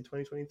 They said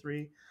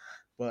 2023,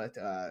 but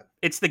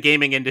it's the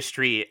gaming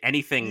industry.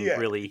 Anything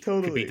really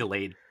could be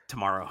delayed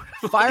tomorrow.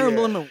 Fire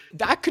Emblem,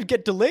 that could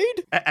get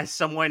delayed? As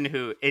someone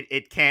who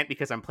it can't,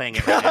 because I'm playing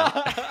it right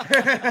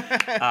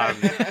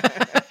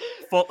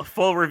now.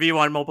 Full review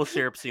on Mobile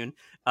Syrup soon.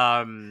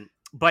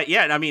 But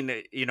I mean,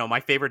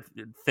 my favorite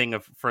thing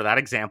for that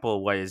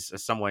example was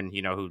someone,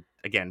 who,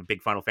 again,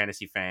 big Final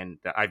Fantasy fan.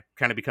 I've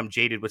kind of become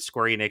jaded with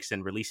Square Enix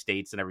and release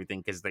dates and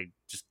everything, because they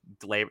just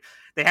delay.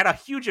 They had a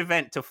huge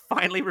event to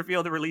finally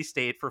reveal the release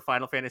date for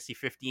Final Fantasy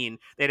 15.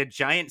 They had a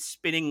giant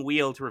spinning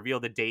wheel to reveal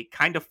the date.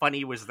 Kind of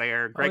Funny was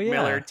there. Greg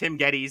Miller, Tim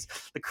Geddes,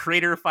 the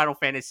creator of Final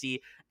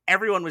Fantasy.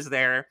 Everyone was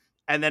there.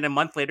 And then a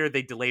month later,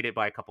 they delayed it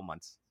by a couple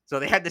months. So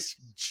they had this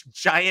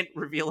giant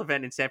reveal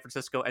event in San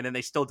Francisco, and then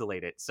they still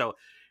delayed it. So,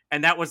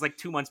 and that was like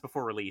 2 months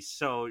before release.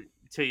 So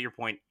to your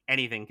point,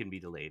 anything can be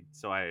delayed.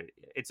 So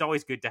it's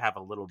always good to have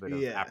a little bit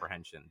of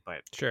apprehension.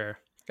 But sure.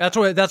 That's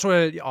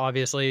what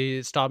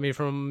obviously stopped me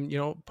from,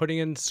 putting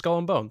in Skull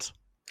and Bones.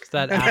 It's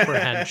that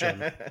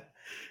apprehension.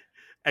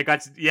 It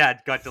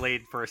got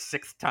delayed for a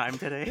 6th time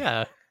today.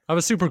 Yeah. I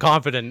was super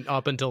confident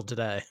up until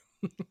today.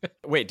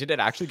 Wait, did it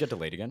actually get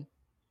delayed again?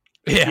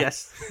 Yeah.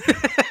 Yes.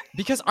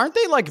 Because aren't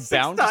they like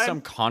bound to time.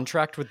 some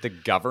contract with the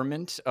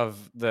government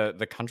of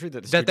the country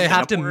that they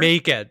have to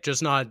make it,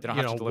 just not, they don't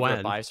have to deliver when.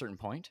 it by a certain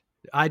point?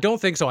 I don't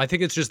think so. I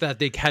think it's just that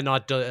they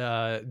cannot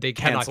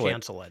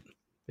cancel it.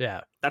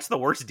 Yeah. That's the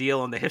worst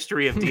deal in the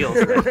history of deals.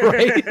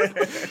 Right?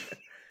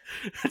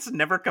 That's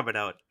never coming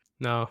out.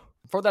 No.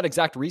 For that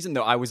exact reason,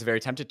 though, I was very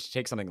tempted to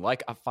take something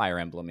like a Fire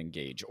Emblem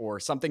Engage or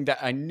something that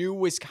I knew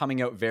was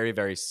coming out very,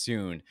 very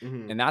soon.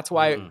 And that's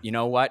why, you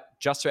know what?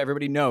 Just so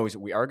everybody knows,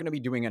 we are going to be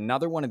doing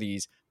another one of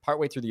these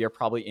partway through the year,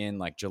 probably in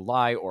like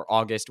July or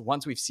August.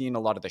 Once we've seen a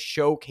lot of the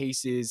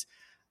showcases,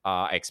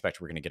 I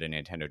expect we're going to get a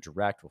Nintendo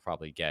Direct. We'll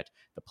probably get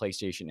the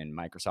PlayStation and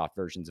Microsoft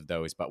versions of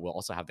those, but we'll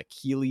also have the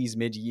Keeleys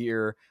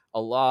mid-year.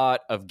 A lot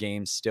of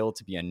games still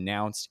to be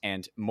announced,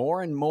 and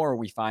more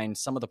we find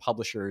some of the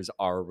publishers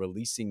are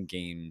releasing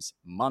games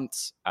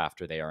months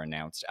after they are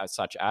announced,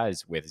 such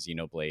as with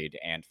Xenoblade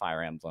and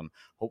Fire Emblem.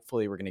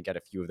 Hopefully, we're going to get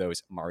a few of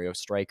those Mario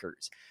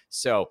Strikers.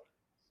 So,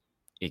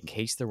 in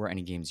case there were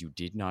any games you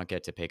did not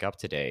get to pick up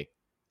today,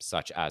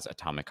 such as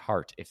Atomic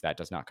Heart, if that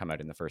does not come out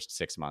in the first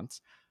 6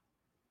 months,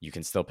 you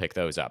can still pick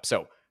those up.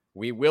 So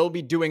we will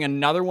be doing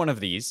another one of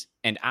these.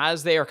 And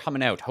as they are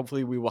coming out,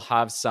 hopefully we will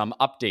have some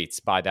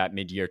updates by that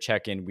mid-year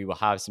check-in. We will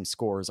have some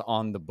scores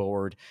on the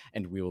board,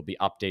 and we will be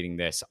updating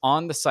this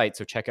on the site.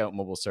 So check out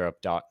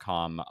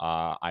mobilesyrup.com.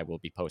 I will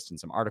be posting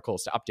some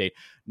articles to update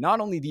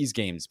not only these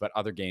games, but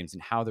other games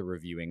and how they're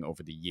reviewing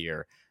over the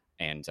year.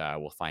 And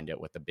we'll find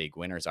out what the big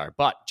winners are.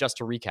 But just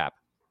to recap,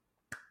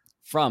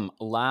 from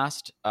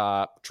last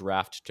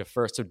draft to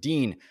first. So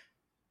Dean,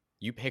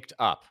 you picked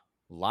up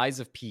Lies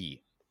of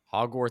P,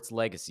 Hogwarts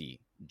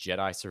Legacy,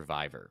 Jedi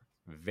Survivor.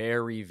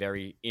 Very,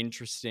 very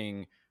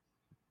interesting,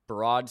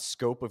 broad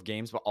scope of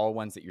games, but all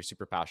ones that you're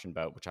super passionate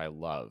about, which I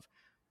love.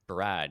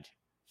 Brad,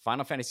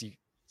 Final Fantasy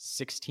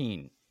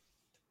 16,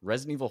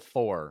 Resident Evil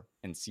 4,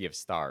 and Sea of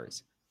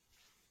Stars.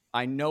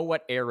 I know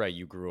what era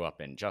you grew up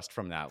in just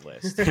from that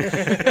list.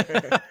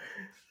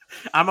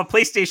 I'm a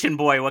PlayStation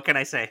boy. What can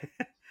I say?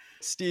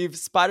 Steve,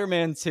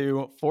 Spider-Man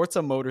 2, Forza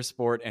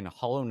Motorsport, and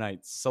Hollow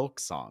Knight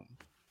Silksong.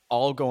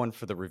 All going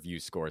for the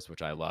review scores,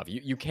 which I love.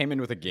 You came in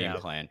with a game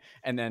plan.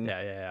 And then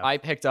I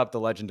picked up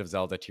The Legend of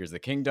Zelda Tears of the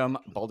Kingdom,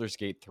 Baldur's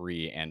Gate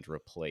 3, and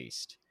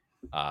Replaced.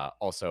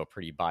 Also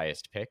pretty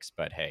biased picks,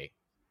 but hey,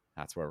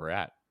 that's where we're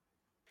at.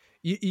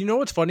 You know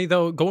what's funny,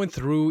 though? Going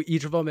through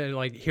each of them and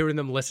like hearing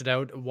them listed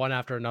out one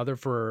after another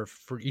for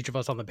each of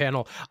us on the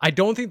panel, I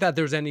don't think that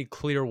there's any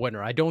clear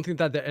winner. I don't think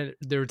that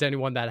there's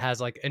anyone that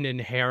has like an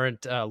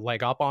inherent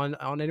leg up on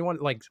anyone.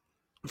 Like,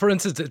 for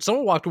instance, if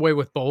someone walked away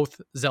with both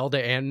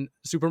Zelda and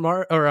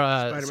Spider-Man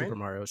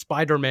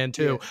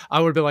 2, I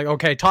would be like,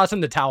 okay, toss in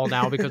the towel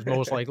now because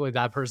most likely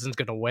that person's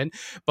going to win.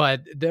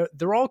 But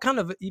they're all kind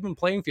of even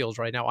playing fields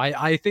right now.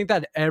 I think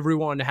that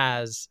everyone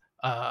has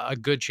a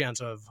good chance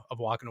of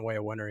walking away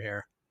a winner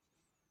here.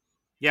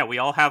 Yeah, we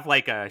all have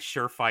like a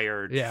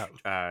surefire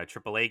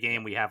AAA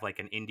game. We have like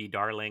an indie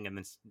darling, and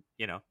then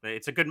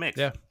it's a good mix.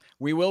 Yeah,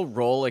 we will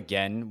roll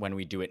again when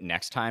we do it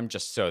next time,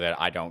 just so that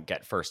I don't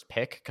get first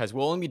pick, because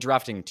we'll only be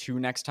drafting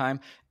 2 next time.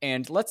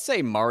 And let's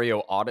say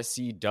Mario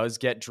Odyssey does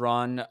get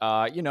drawn.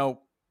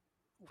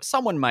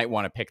 Someone might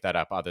want to pick that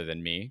up other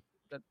than me,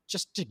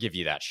 just to give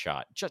you that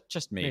shot.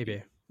 Just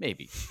maybe.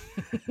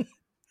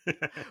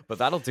 But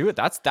that'll do it.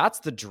 That's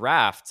the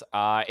draft.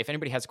 If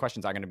anybody has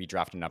questions, I'm going to be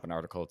drafting up an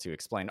article to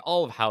explain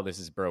all of how this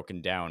is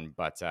broken down,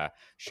 but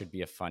should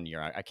be a fun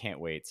year. I can't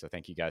wait. So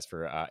thank you guys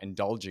for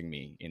indulging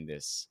me in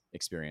this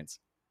experience.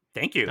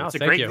 Thank you. It's a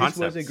great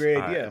concept. This was a great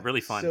idea.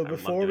 Really fun. So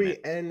before we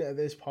end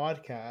this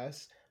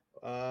podcast,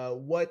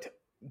 what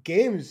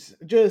games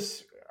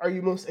just are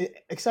you most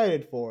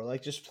excited for?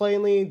 Like, just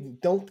plainly,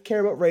 don't care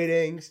about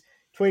ratings.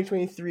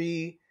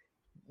 2023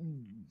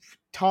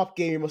 top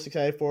game you're most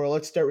excited for.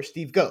 Let's start with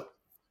Steve. Go.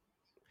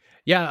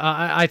 Yeah,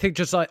 I think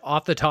just like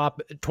off the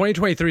top,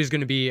 2023 is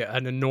going to be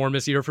an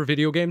enormous year for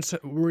video games.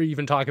 We're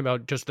even talking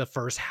about just the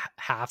first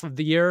half of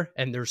the year,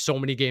 and there's so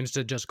many games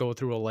to just go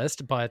through a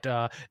list. But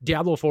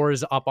Diablo 4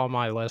 is up on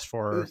my list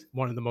for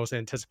one of the most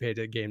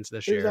anticipated games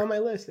this year. It was on my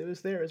list. It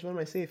was there. It was one of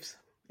my saves.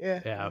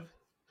 Yeah.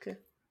 Okay.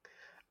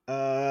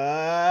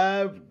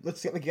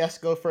 Let's get the guests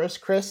go first.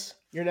 Chris,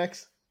 you're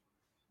next.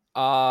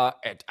 I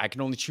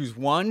can only choose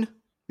one.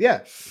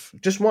 Yeah,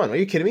 just one. Are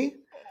you kidding me?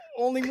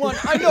 Only one.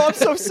 I know. I'm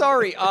so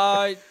sorry.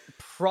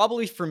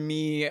 Probably for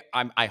me,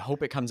 I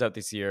hope it comes out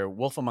this year.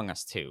 Wolf Among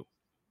Us 2.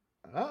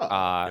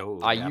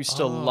 I used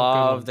to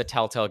love the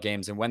Telltale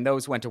games, and when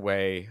those went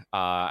away,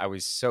 I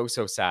was so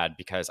sad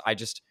because I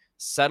just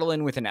settle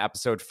in with an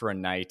episode for a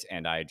night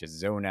and I just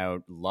zone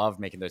out. Love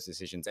making those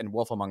decisions, and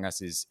Wolf Among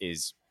Us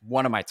is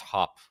one of my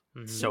top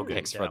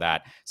picks for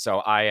that.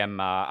 So I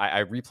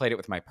replayed it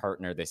with my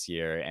partner this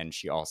year, and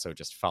she also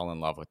just fell in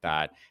love with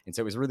that. And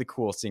so it was really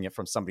cool seeing it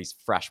from somebody's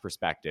fresh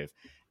perspective.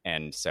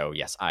 And so,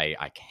 yes,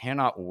 I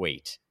cannot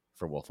wait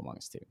for Wolf Among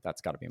Us 2.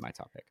 That's got to be my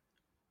topic.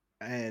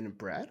 And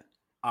Brad?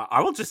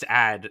 I will just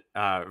add,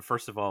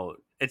 first of all,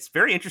 it's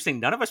very interesting.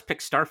 None of us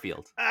picked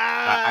Starfield.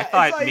 I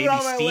thought maybe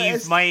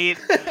Steve might.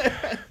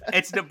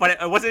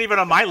 But it wasn't even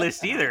on my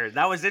list either.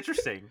 That was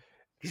interesting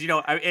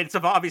because it's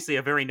obviously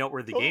a very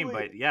noteworthy game.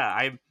 But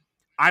yeah,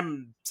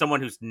 I'm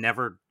someone who's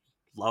never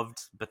loved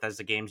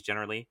Bethesda games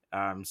generally.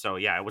 So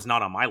yeah, it was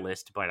not on my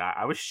list. But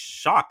I was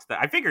shocked that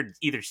I figured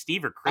either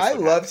Steve or Chris. I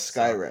loved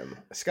Skyrim.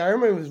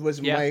 Skyrim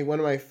was one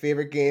of my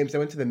favorite games. I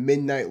went to the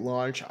midnight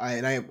launch.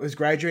 I was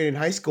graduating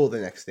high school the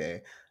next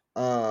day.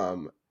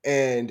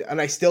 And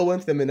I still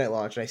went to the midnight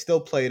launch and I still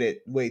played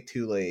it way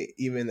too late,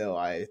 even though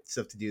I had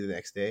stuff to do the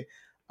next day.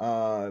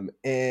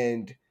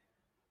 And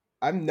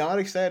I'm not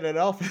excited at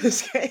all for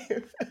this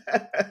game.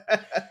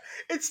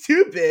 It's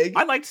too big.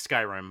 I liked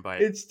Skyrim,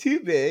 but it's too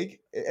big,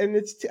 and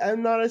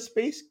I'm not a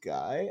space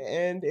guy,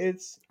 and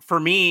it's for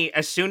me.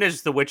 As soon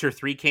as The Witcher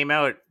 3 came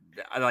out,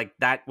 like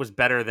that was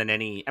better than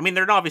any. I mean,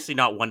 they're obviously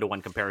not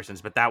 1-to-1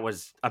 comparisons, but that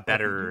was a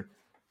better,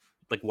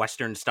 like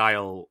Western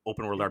style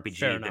open world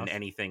RPG than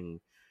anything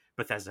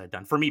Bethesda had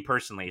done for me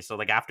personally. So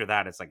like after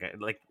that, it's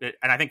and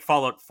I think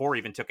Fallout 4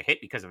 even took a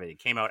hit because of it. It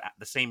came out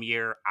the same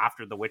year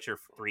after The Witcher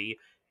 3,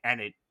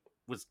 and it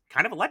was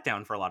kind of a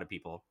letdown for a lot of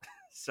people.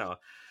 So.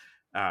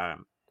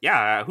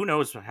 Who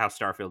knows how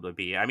Starfield would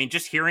be? I mean,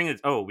 just hearing it,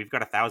 we've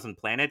got 1,000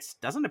 planets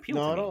doesn't appeal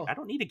to me. I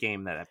don't need a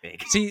game that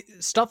big. See,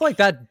 stuff like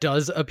that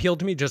does appeal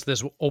to me, just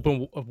this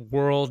open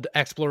world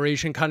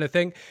exploration kind of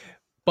thing.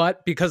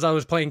 But because I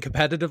was playing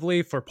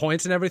competitively for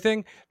points and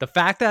everything, the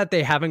fact that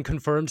they haven't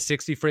confirmed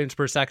 60 frames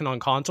per second on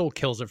console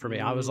kills it for me.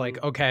 I was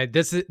like, okay,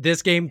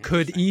 this game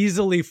could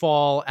easily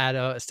fall at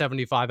a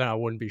 75 and I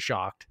wouldn't be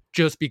shocked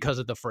just because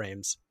of the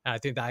frames. And I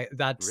think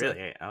that's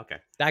really okay.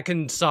 That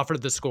can suffer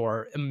the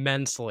score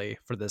immensely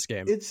for this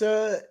game. It's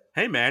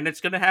hey man,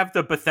 it's gonna have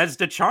the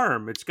Bethesda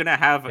charm. It's gonna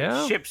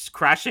have ships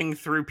crashing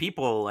through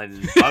people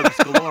and bugs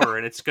galore,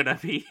 and it's gonna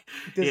be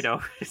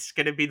it's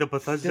gonna be the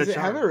Bethesda charm. Does it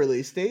have a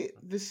release date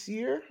this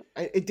year?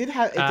 It did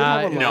have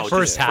no,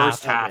 first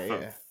half.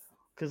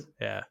 Because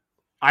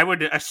I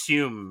would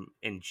assume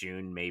in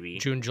June, maybe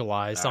June,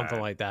 July, something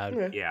like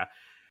that. Yeah.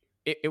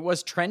 It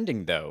was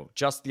trending, though,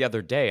 just the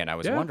other day, and I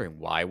was wondering,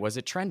 why was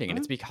it trending? And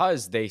it's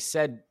because they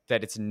said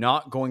that it's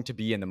not going to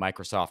be in the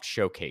Microsoft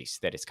showcase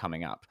that is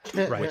coming up,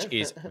 which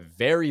is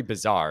very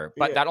bizarre,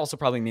 but that also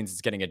probably means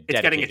it's getting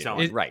its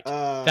own. Right.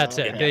 That's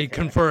it. They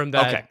confirmed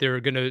that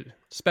they're going to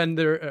spend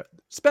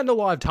a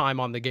lot of time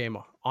on the game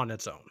on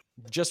its own.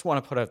 Just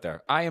want to put out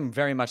there, I am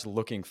very much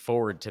looking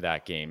forward to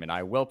that game, and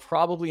I will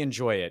probably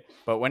enjoy it,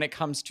 but when it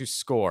comes to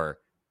score,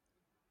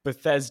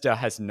 Bethesda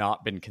has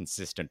not been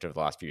consistent over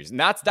the last few years, and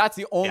that's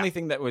the only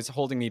thing that was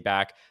holding me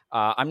back.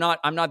 I'm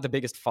not the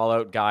biggest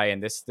Fallout guy,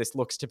 and this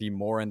looks to be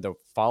more in the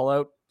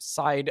Fallout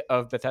side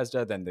of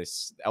Bethesda than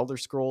this Elder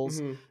Scrolls.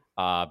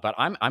 But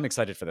I'm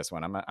excited for this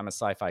one. I'm a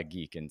sci-fi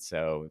geek, and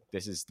so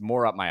this is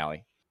more up my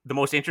alley. The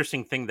most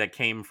interesting thing that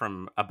came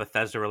from a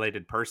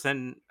Bethesda-related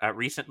person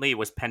recently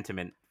was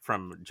Pentiment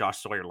from Josh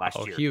Sawyer last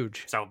year.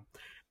 Huge. So,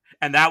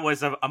 and that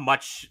was a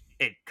much.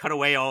 It cut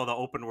away all the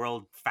open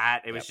world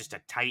fat. It was just a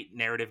tight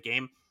narrative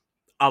game.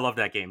 I love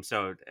that game.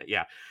 So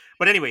yeah.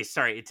 But anyway,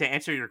 sorry, to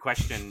answer your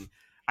question,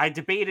 I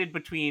debated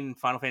between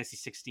Final Fantasy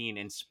 16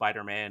 and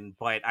Spider-Man,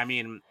 but I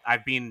mean,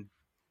 I've been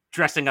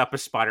dressing up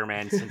as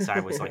Spider-Man since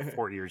I was like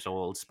 4 years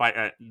old.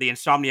 The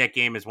Insomniac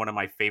game is one of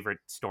my favorite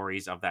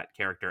stories of that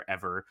character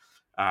ever.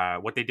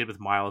 What they did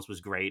with Miles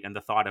was great, and the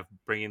thought of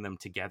bringing them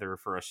together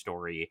for a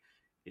story,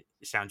 it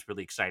sounds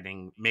really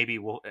exciting. Maybe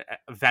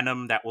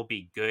Venom, that will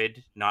be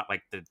good, not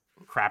like the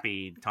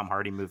crappy Tom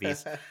Hardy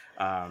movies. It's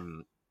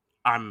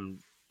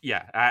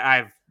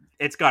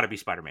got to be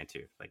Spider-Man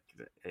 2. Like,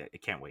 I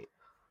can't wait.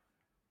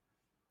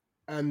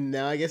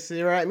 Now I guess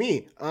you're at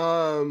me.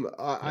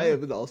 I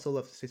would also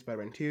love to see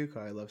Spider-Man 2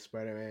 because I love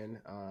Spider-Man.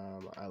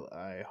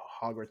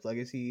 Hogwarts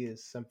Legacy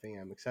is something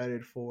I'm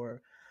excited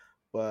for.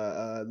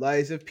 But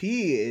Lies of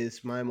P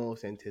is my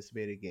most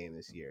anticipated game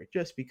this year,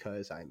 just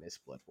because I miss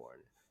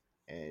Bloodborne.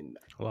 And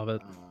love it.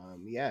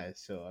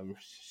 So I'm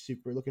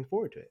super looking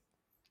forward to it.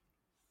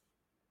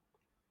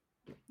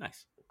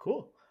 Nice.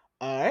 Cool.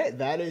 All right,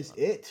 that is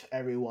it,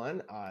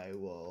 everyone. I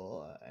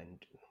will and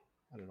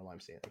I don't know why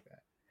I'm saying it like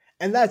that.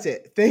 And that's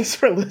it. Thanks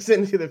for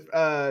listening to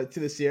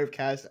the Syrup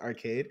Cast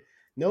Arcade.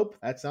 Nope,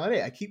 that's not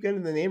it. I keep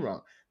getting the name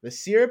wrong. The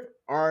Syrup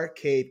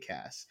Arcade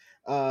Cast.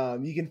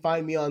 You can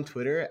find me on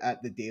Twitter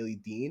at The Daily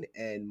Dean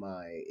and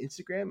my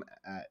Instagram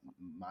at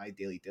My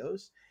Daily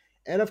Dose.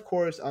 And of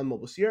course on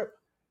Mobile Syrup.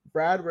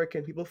 Brad, where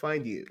can people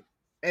find you?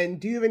 And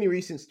do you have any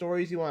recent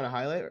stories you want to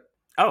highlight?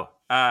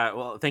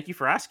 Well, thank you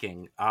for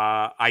asking.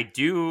 I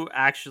do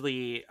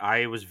actually.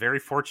 I was very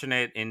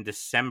fortunate in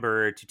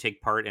December to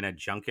take part in a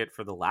junket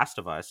for The Last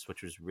of Us,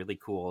 which was really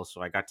cool.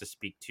 So I got to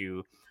speak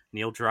to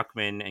Neil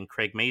Druckmann and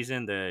Craig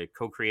Mazin, the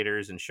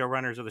co-creators and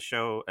showrunners of the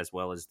show, as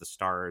well as the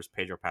stars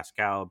Pedro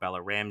Pascal,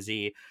 Bella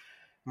Ramsey,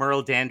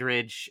 Merle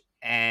Dandridge,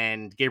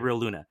 and Gabriel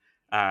Luna.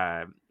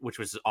 which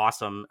was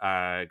awesome.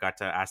 Got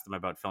to ask them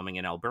about filming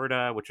in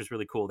Alberta, which was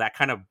really cool.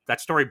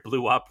 That story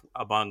blew up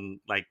among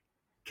like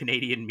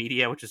Canadian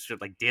media, which is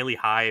like Daily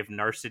Hive,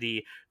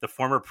 Narcity, the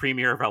former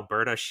premier of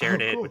Alberta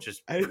shared it, which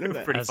is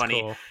pretty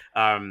funny. Cool.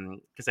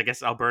 Because I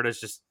guess Alberta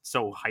is just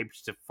so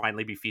hyped to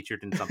finally be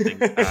featured in something.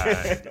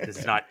 This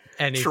is not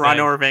Anything.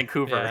 Toronto or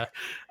Vancouver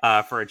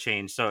for a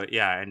change. So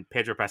yeah, and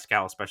Pedro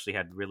Pascal especially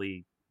had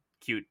really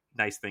cute,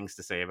 nice things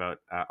to say about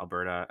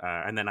Alberta.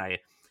 And then I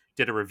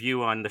did a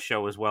review on the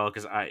show as well,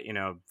 because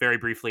very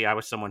briefly, I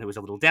was someone who was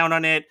a little down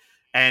on it,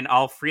 and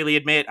I'll freely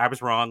admit I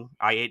was wrong.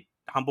 I ate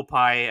humble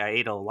pie. I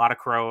ate a lot of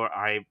crow.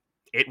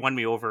 It won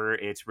me over.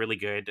 It's really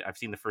good. I've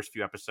seen the first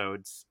few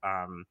episodes.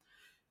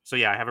 So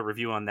yeah, I have a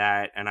review on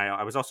that. And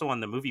I was also on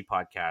the movie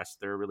podcast.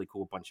 They're a really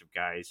cool bunch of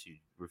guys who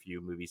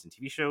review movies and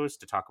TV shows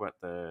to talk about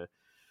the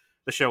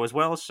show as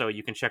well. So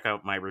you can check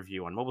out my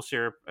review on Mobile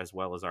Syrup as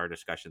well as our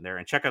discussion there,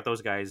 and check out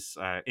those guys.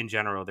 In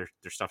general, their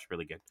stuff's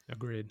really good.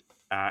 Agreed.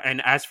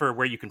 And as for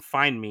where you can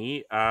find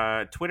me,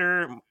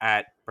 Twitter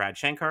at Brad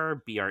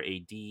Shankar,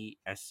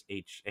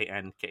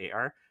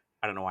 BradShankar.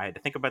 I don't know why I had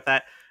to think about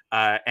that.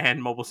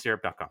 And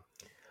mobilesyrup.com.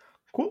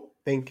 Cool.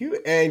 Thank you.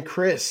 And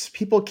Chris,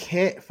 people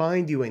can't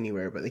find you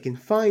anywhere, but they can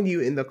find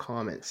you in the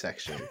comment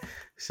section.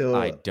 So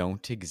I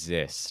don't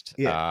exist.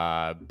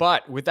 Yeah.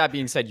 But with that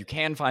being said, you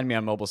can find me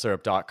on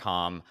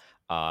mobilesyrup.com.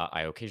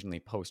 I occasionally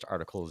post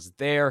articles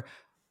there.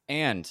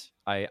 And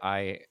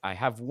I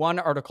have one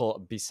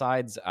article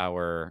besides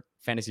our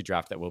fantasy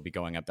draft that will be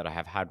going up that I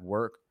have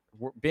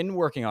been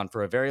working on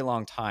for a very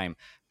long time.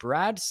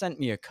 Brad sent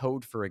me a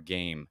code for a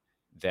game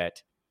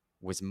that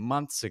was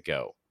months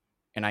ago,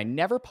 and I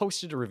never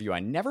posted a review.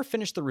 I never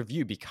finished the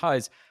review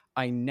because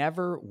I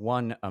never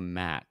won a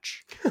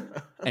match.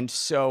 And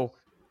so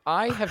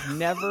I have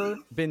never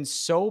been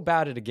so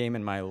bad at a game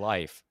in my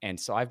life. And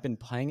so I've been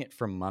playing it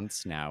for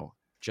months now,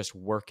 just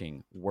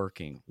working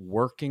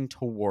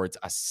towards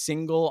a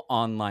single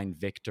online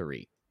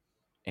victory.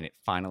 And it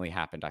finally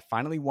happened. I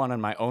finally won on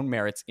my own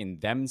merits in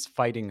Them's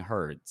Fighting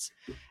Herds.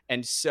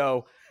 And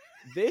so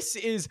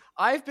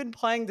I've been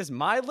playing this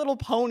My Little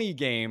Pony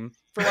game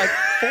for like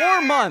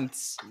 4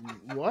 months.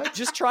 What?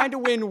 Just trying to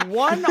win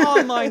one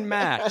online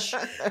match.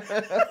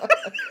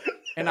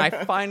 And I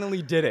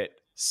finally did it.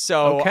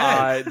 So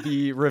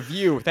the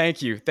review,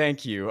 thank you.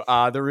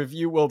 The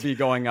review will be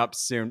going up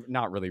soon.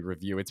 Not really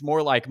review. It's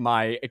more like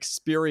my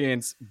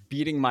experience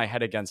beating my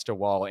head against a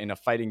wall in a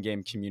fighting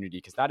game community,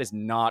 because that is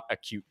not a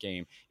cute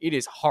game. It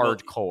is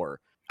hardcore.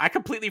 I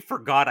completely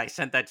forgot I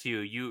sent that to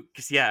you.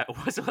 Because it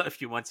was a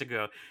few months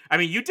ago. I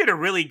mean, you did a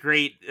really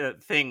great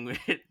thing.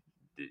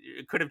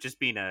 It could have just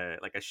been a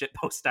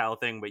shitpost style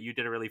thing, but you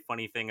did a really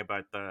funny thing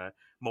about the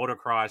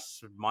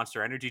motocross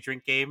Monster Energy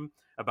drink game,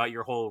 about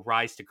your whole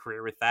rise to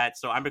career with that.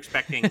 So I'm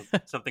expecting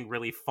something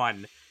really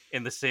fun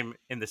in the same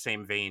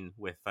vein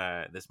with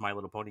this My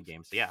Little Pony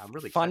game. So yeah, I'm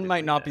really fun.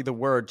 Might not be the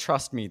word.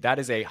 Trust me, that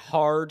is a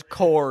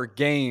hardcore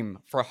game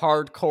for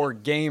hardcore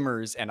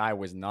gamers, and I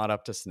was not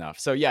up to snuff.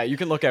 So yeah, you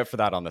can look out for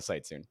that on the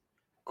site soon.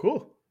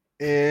 Cool.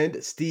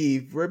 And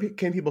Steve, where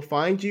can people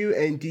find you?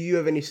 And do you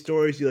have any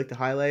stories you like to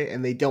highlight?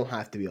 And they don't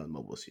have to be on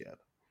Mobile Syrup.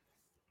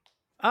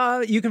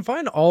 You can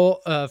find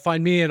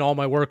me and all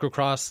my work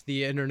across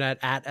the internet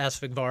at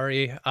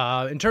sfigvari.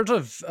 In terms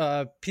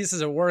of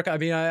pieces of work, I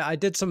mean, I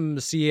did some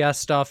CES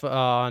stuff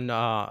on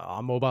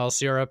Mobile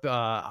Syrup.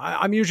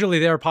 I'm usually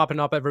there, popping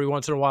up every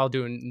once in a while,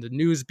 doing the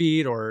news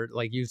beat, or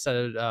like you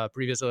said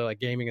previously, like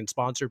gaming and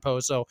sponsored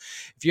posts. So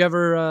if you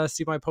ever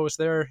see my post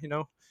there,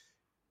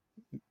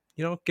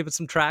 give it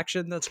some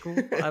traction. That's cool.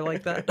 I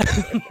like that.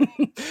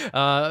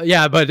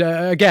 But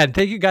again,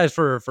 thank you guys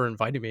for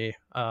inviting me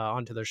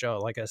onto the show.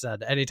 Like I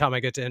said, anytime I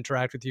get to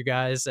interact with you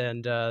guys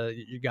and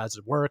you guys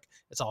at work,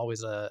 it's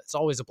always a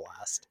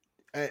blast.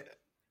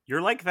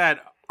 You're like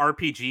that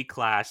RPG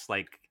class,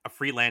 like a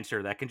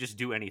freelancer that can just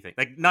do anything.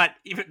 Like, not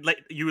even like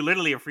you're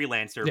literally a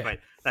freelancer, but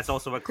that's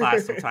also a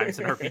class sometimes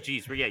in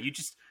RPGs where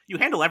you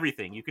handle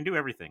everything. You can do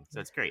everything.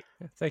 So it's great.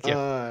 Thank you.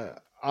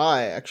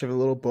 I actually have a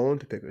little bone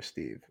to pick with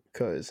Steve,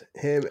 because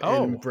him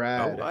and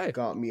Brad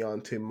got me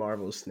onto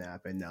Marvel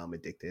Snap, and now I'm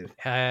addicted.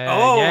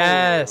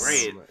 Yes,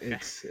 great.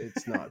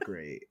 It's not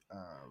great.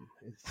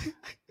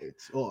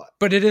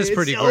 But it is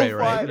pretty so great,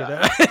 right?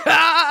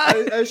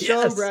 I was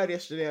showing Brad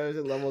yesterday. I was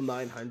at level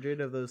 900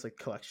 of those like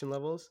collection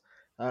levels,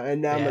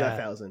 and now I'm at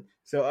 1,000.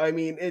 So I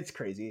mean, it's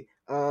crazy.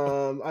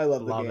 I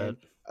love the game.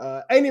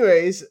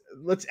 Anyways,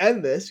 let's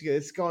end this because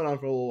it's going on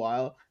for a little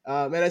while.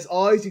 And as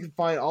always, you can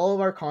find all of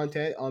our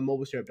content on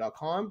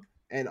mobilesyrup.com,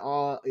 and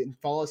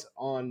follow us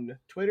on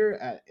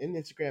Twitter and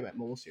Instagram at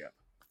mobilesyrup.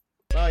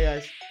 Bye,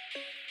 guys.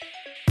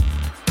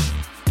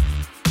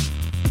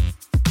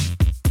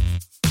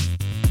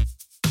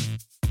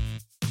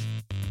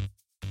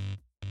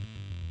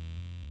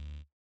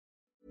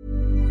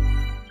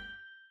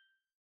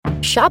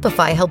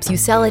 Shopify helps you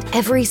sell at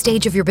every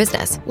stage of your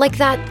business. Like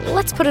that,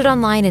 let's put it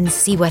online and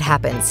see what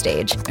happens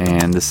stage.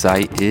 And the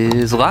site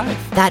is live.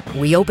 That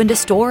we opened a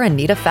store and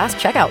need a fast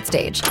checkout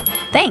stage.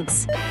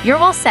 Thanks. You're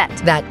all set.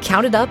 That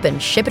count it up and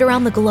ship it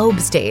around the globe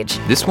stage.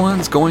 This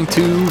one's going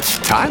to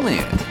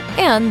Thailand.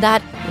 And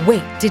that,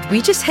 wait, did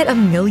we just hit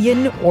 1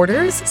 million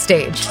orders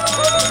stage?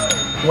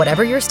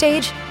 Whatever your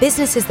stage,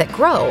 businesses that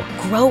grow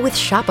with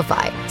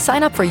Shopify.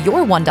 Sign up for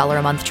your $1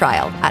 a month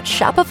trial at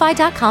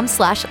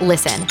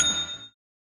shopify.com/listen.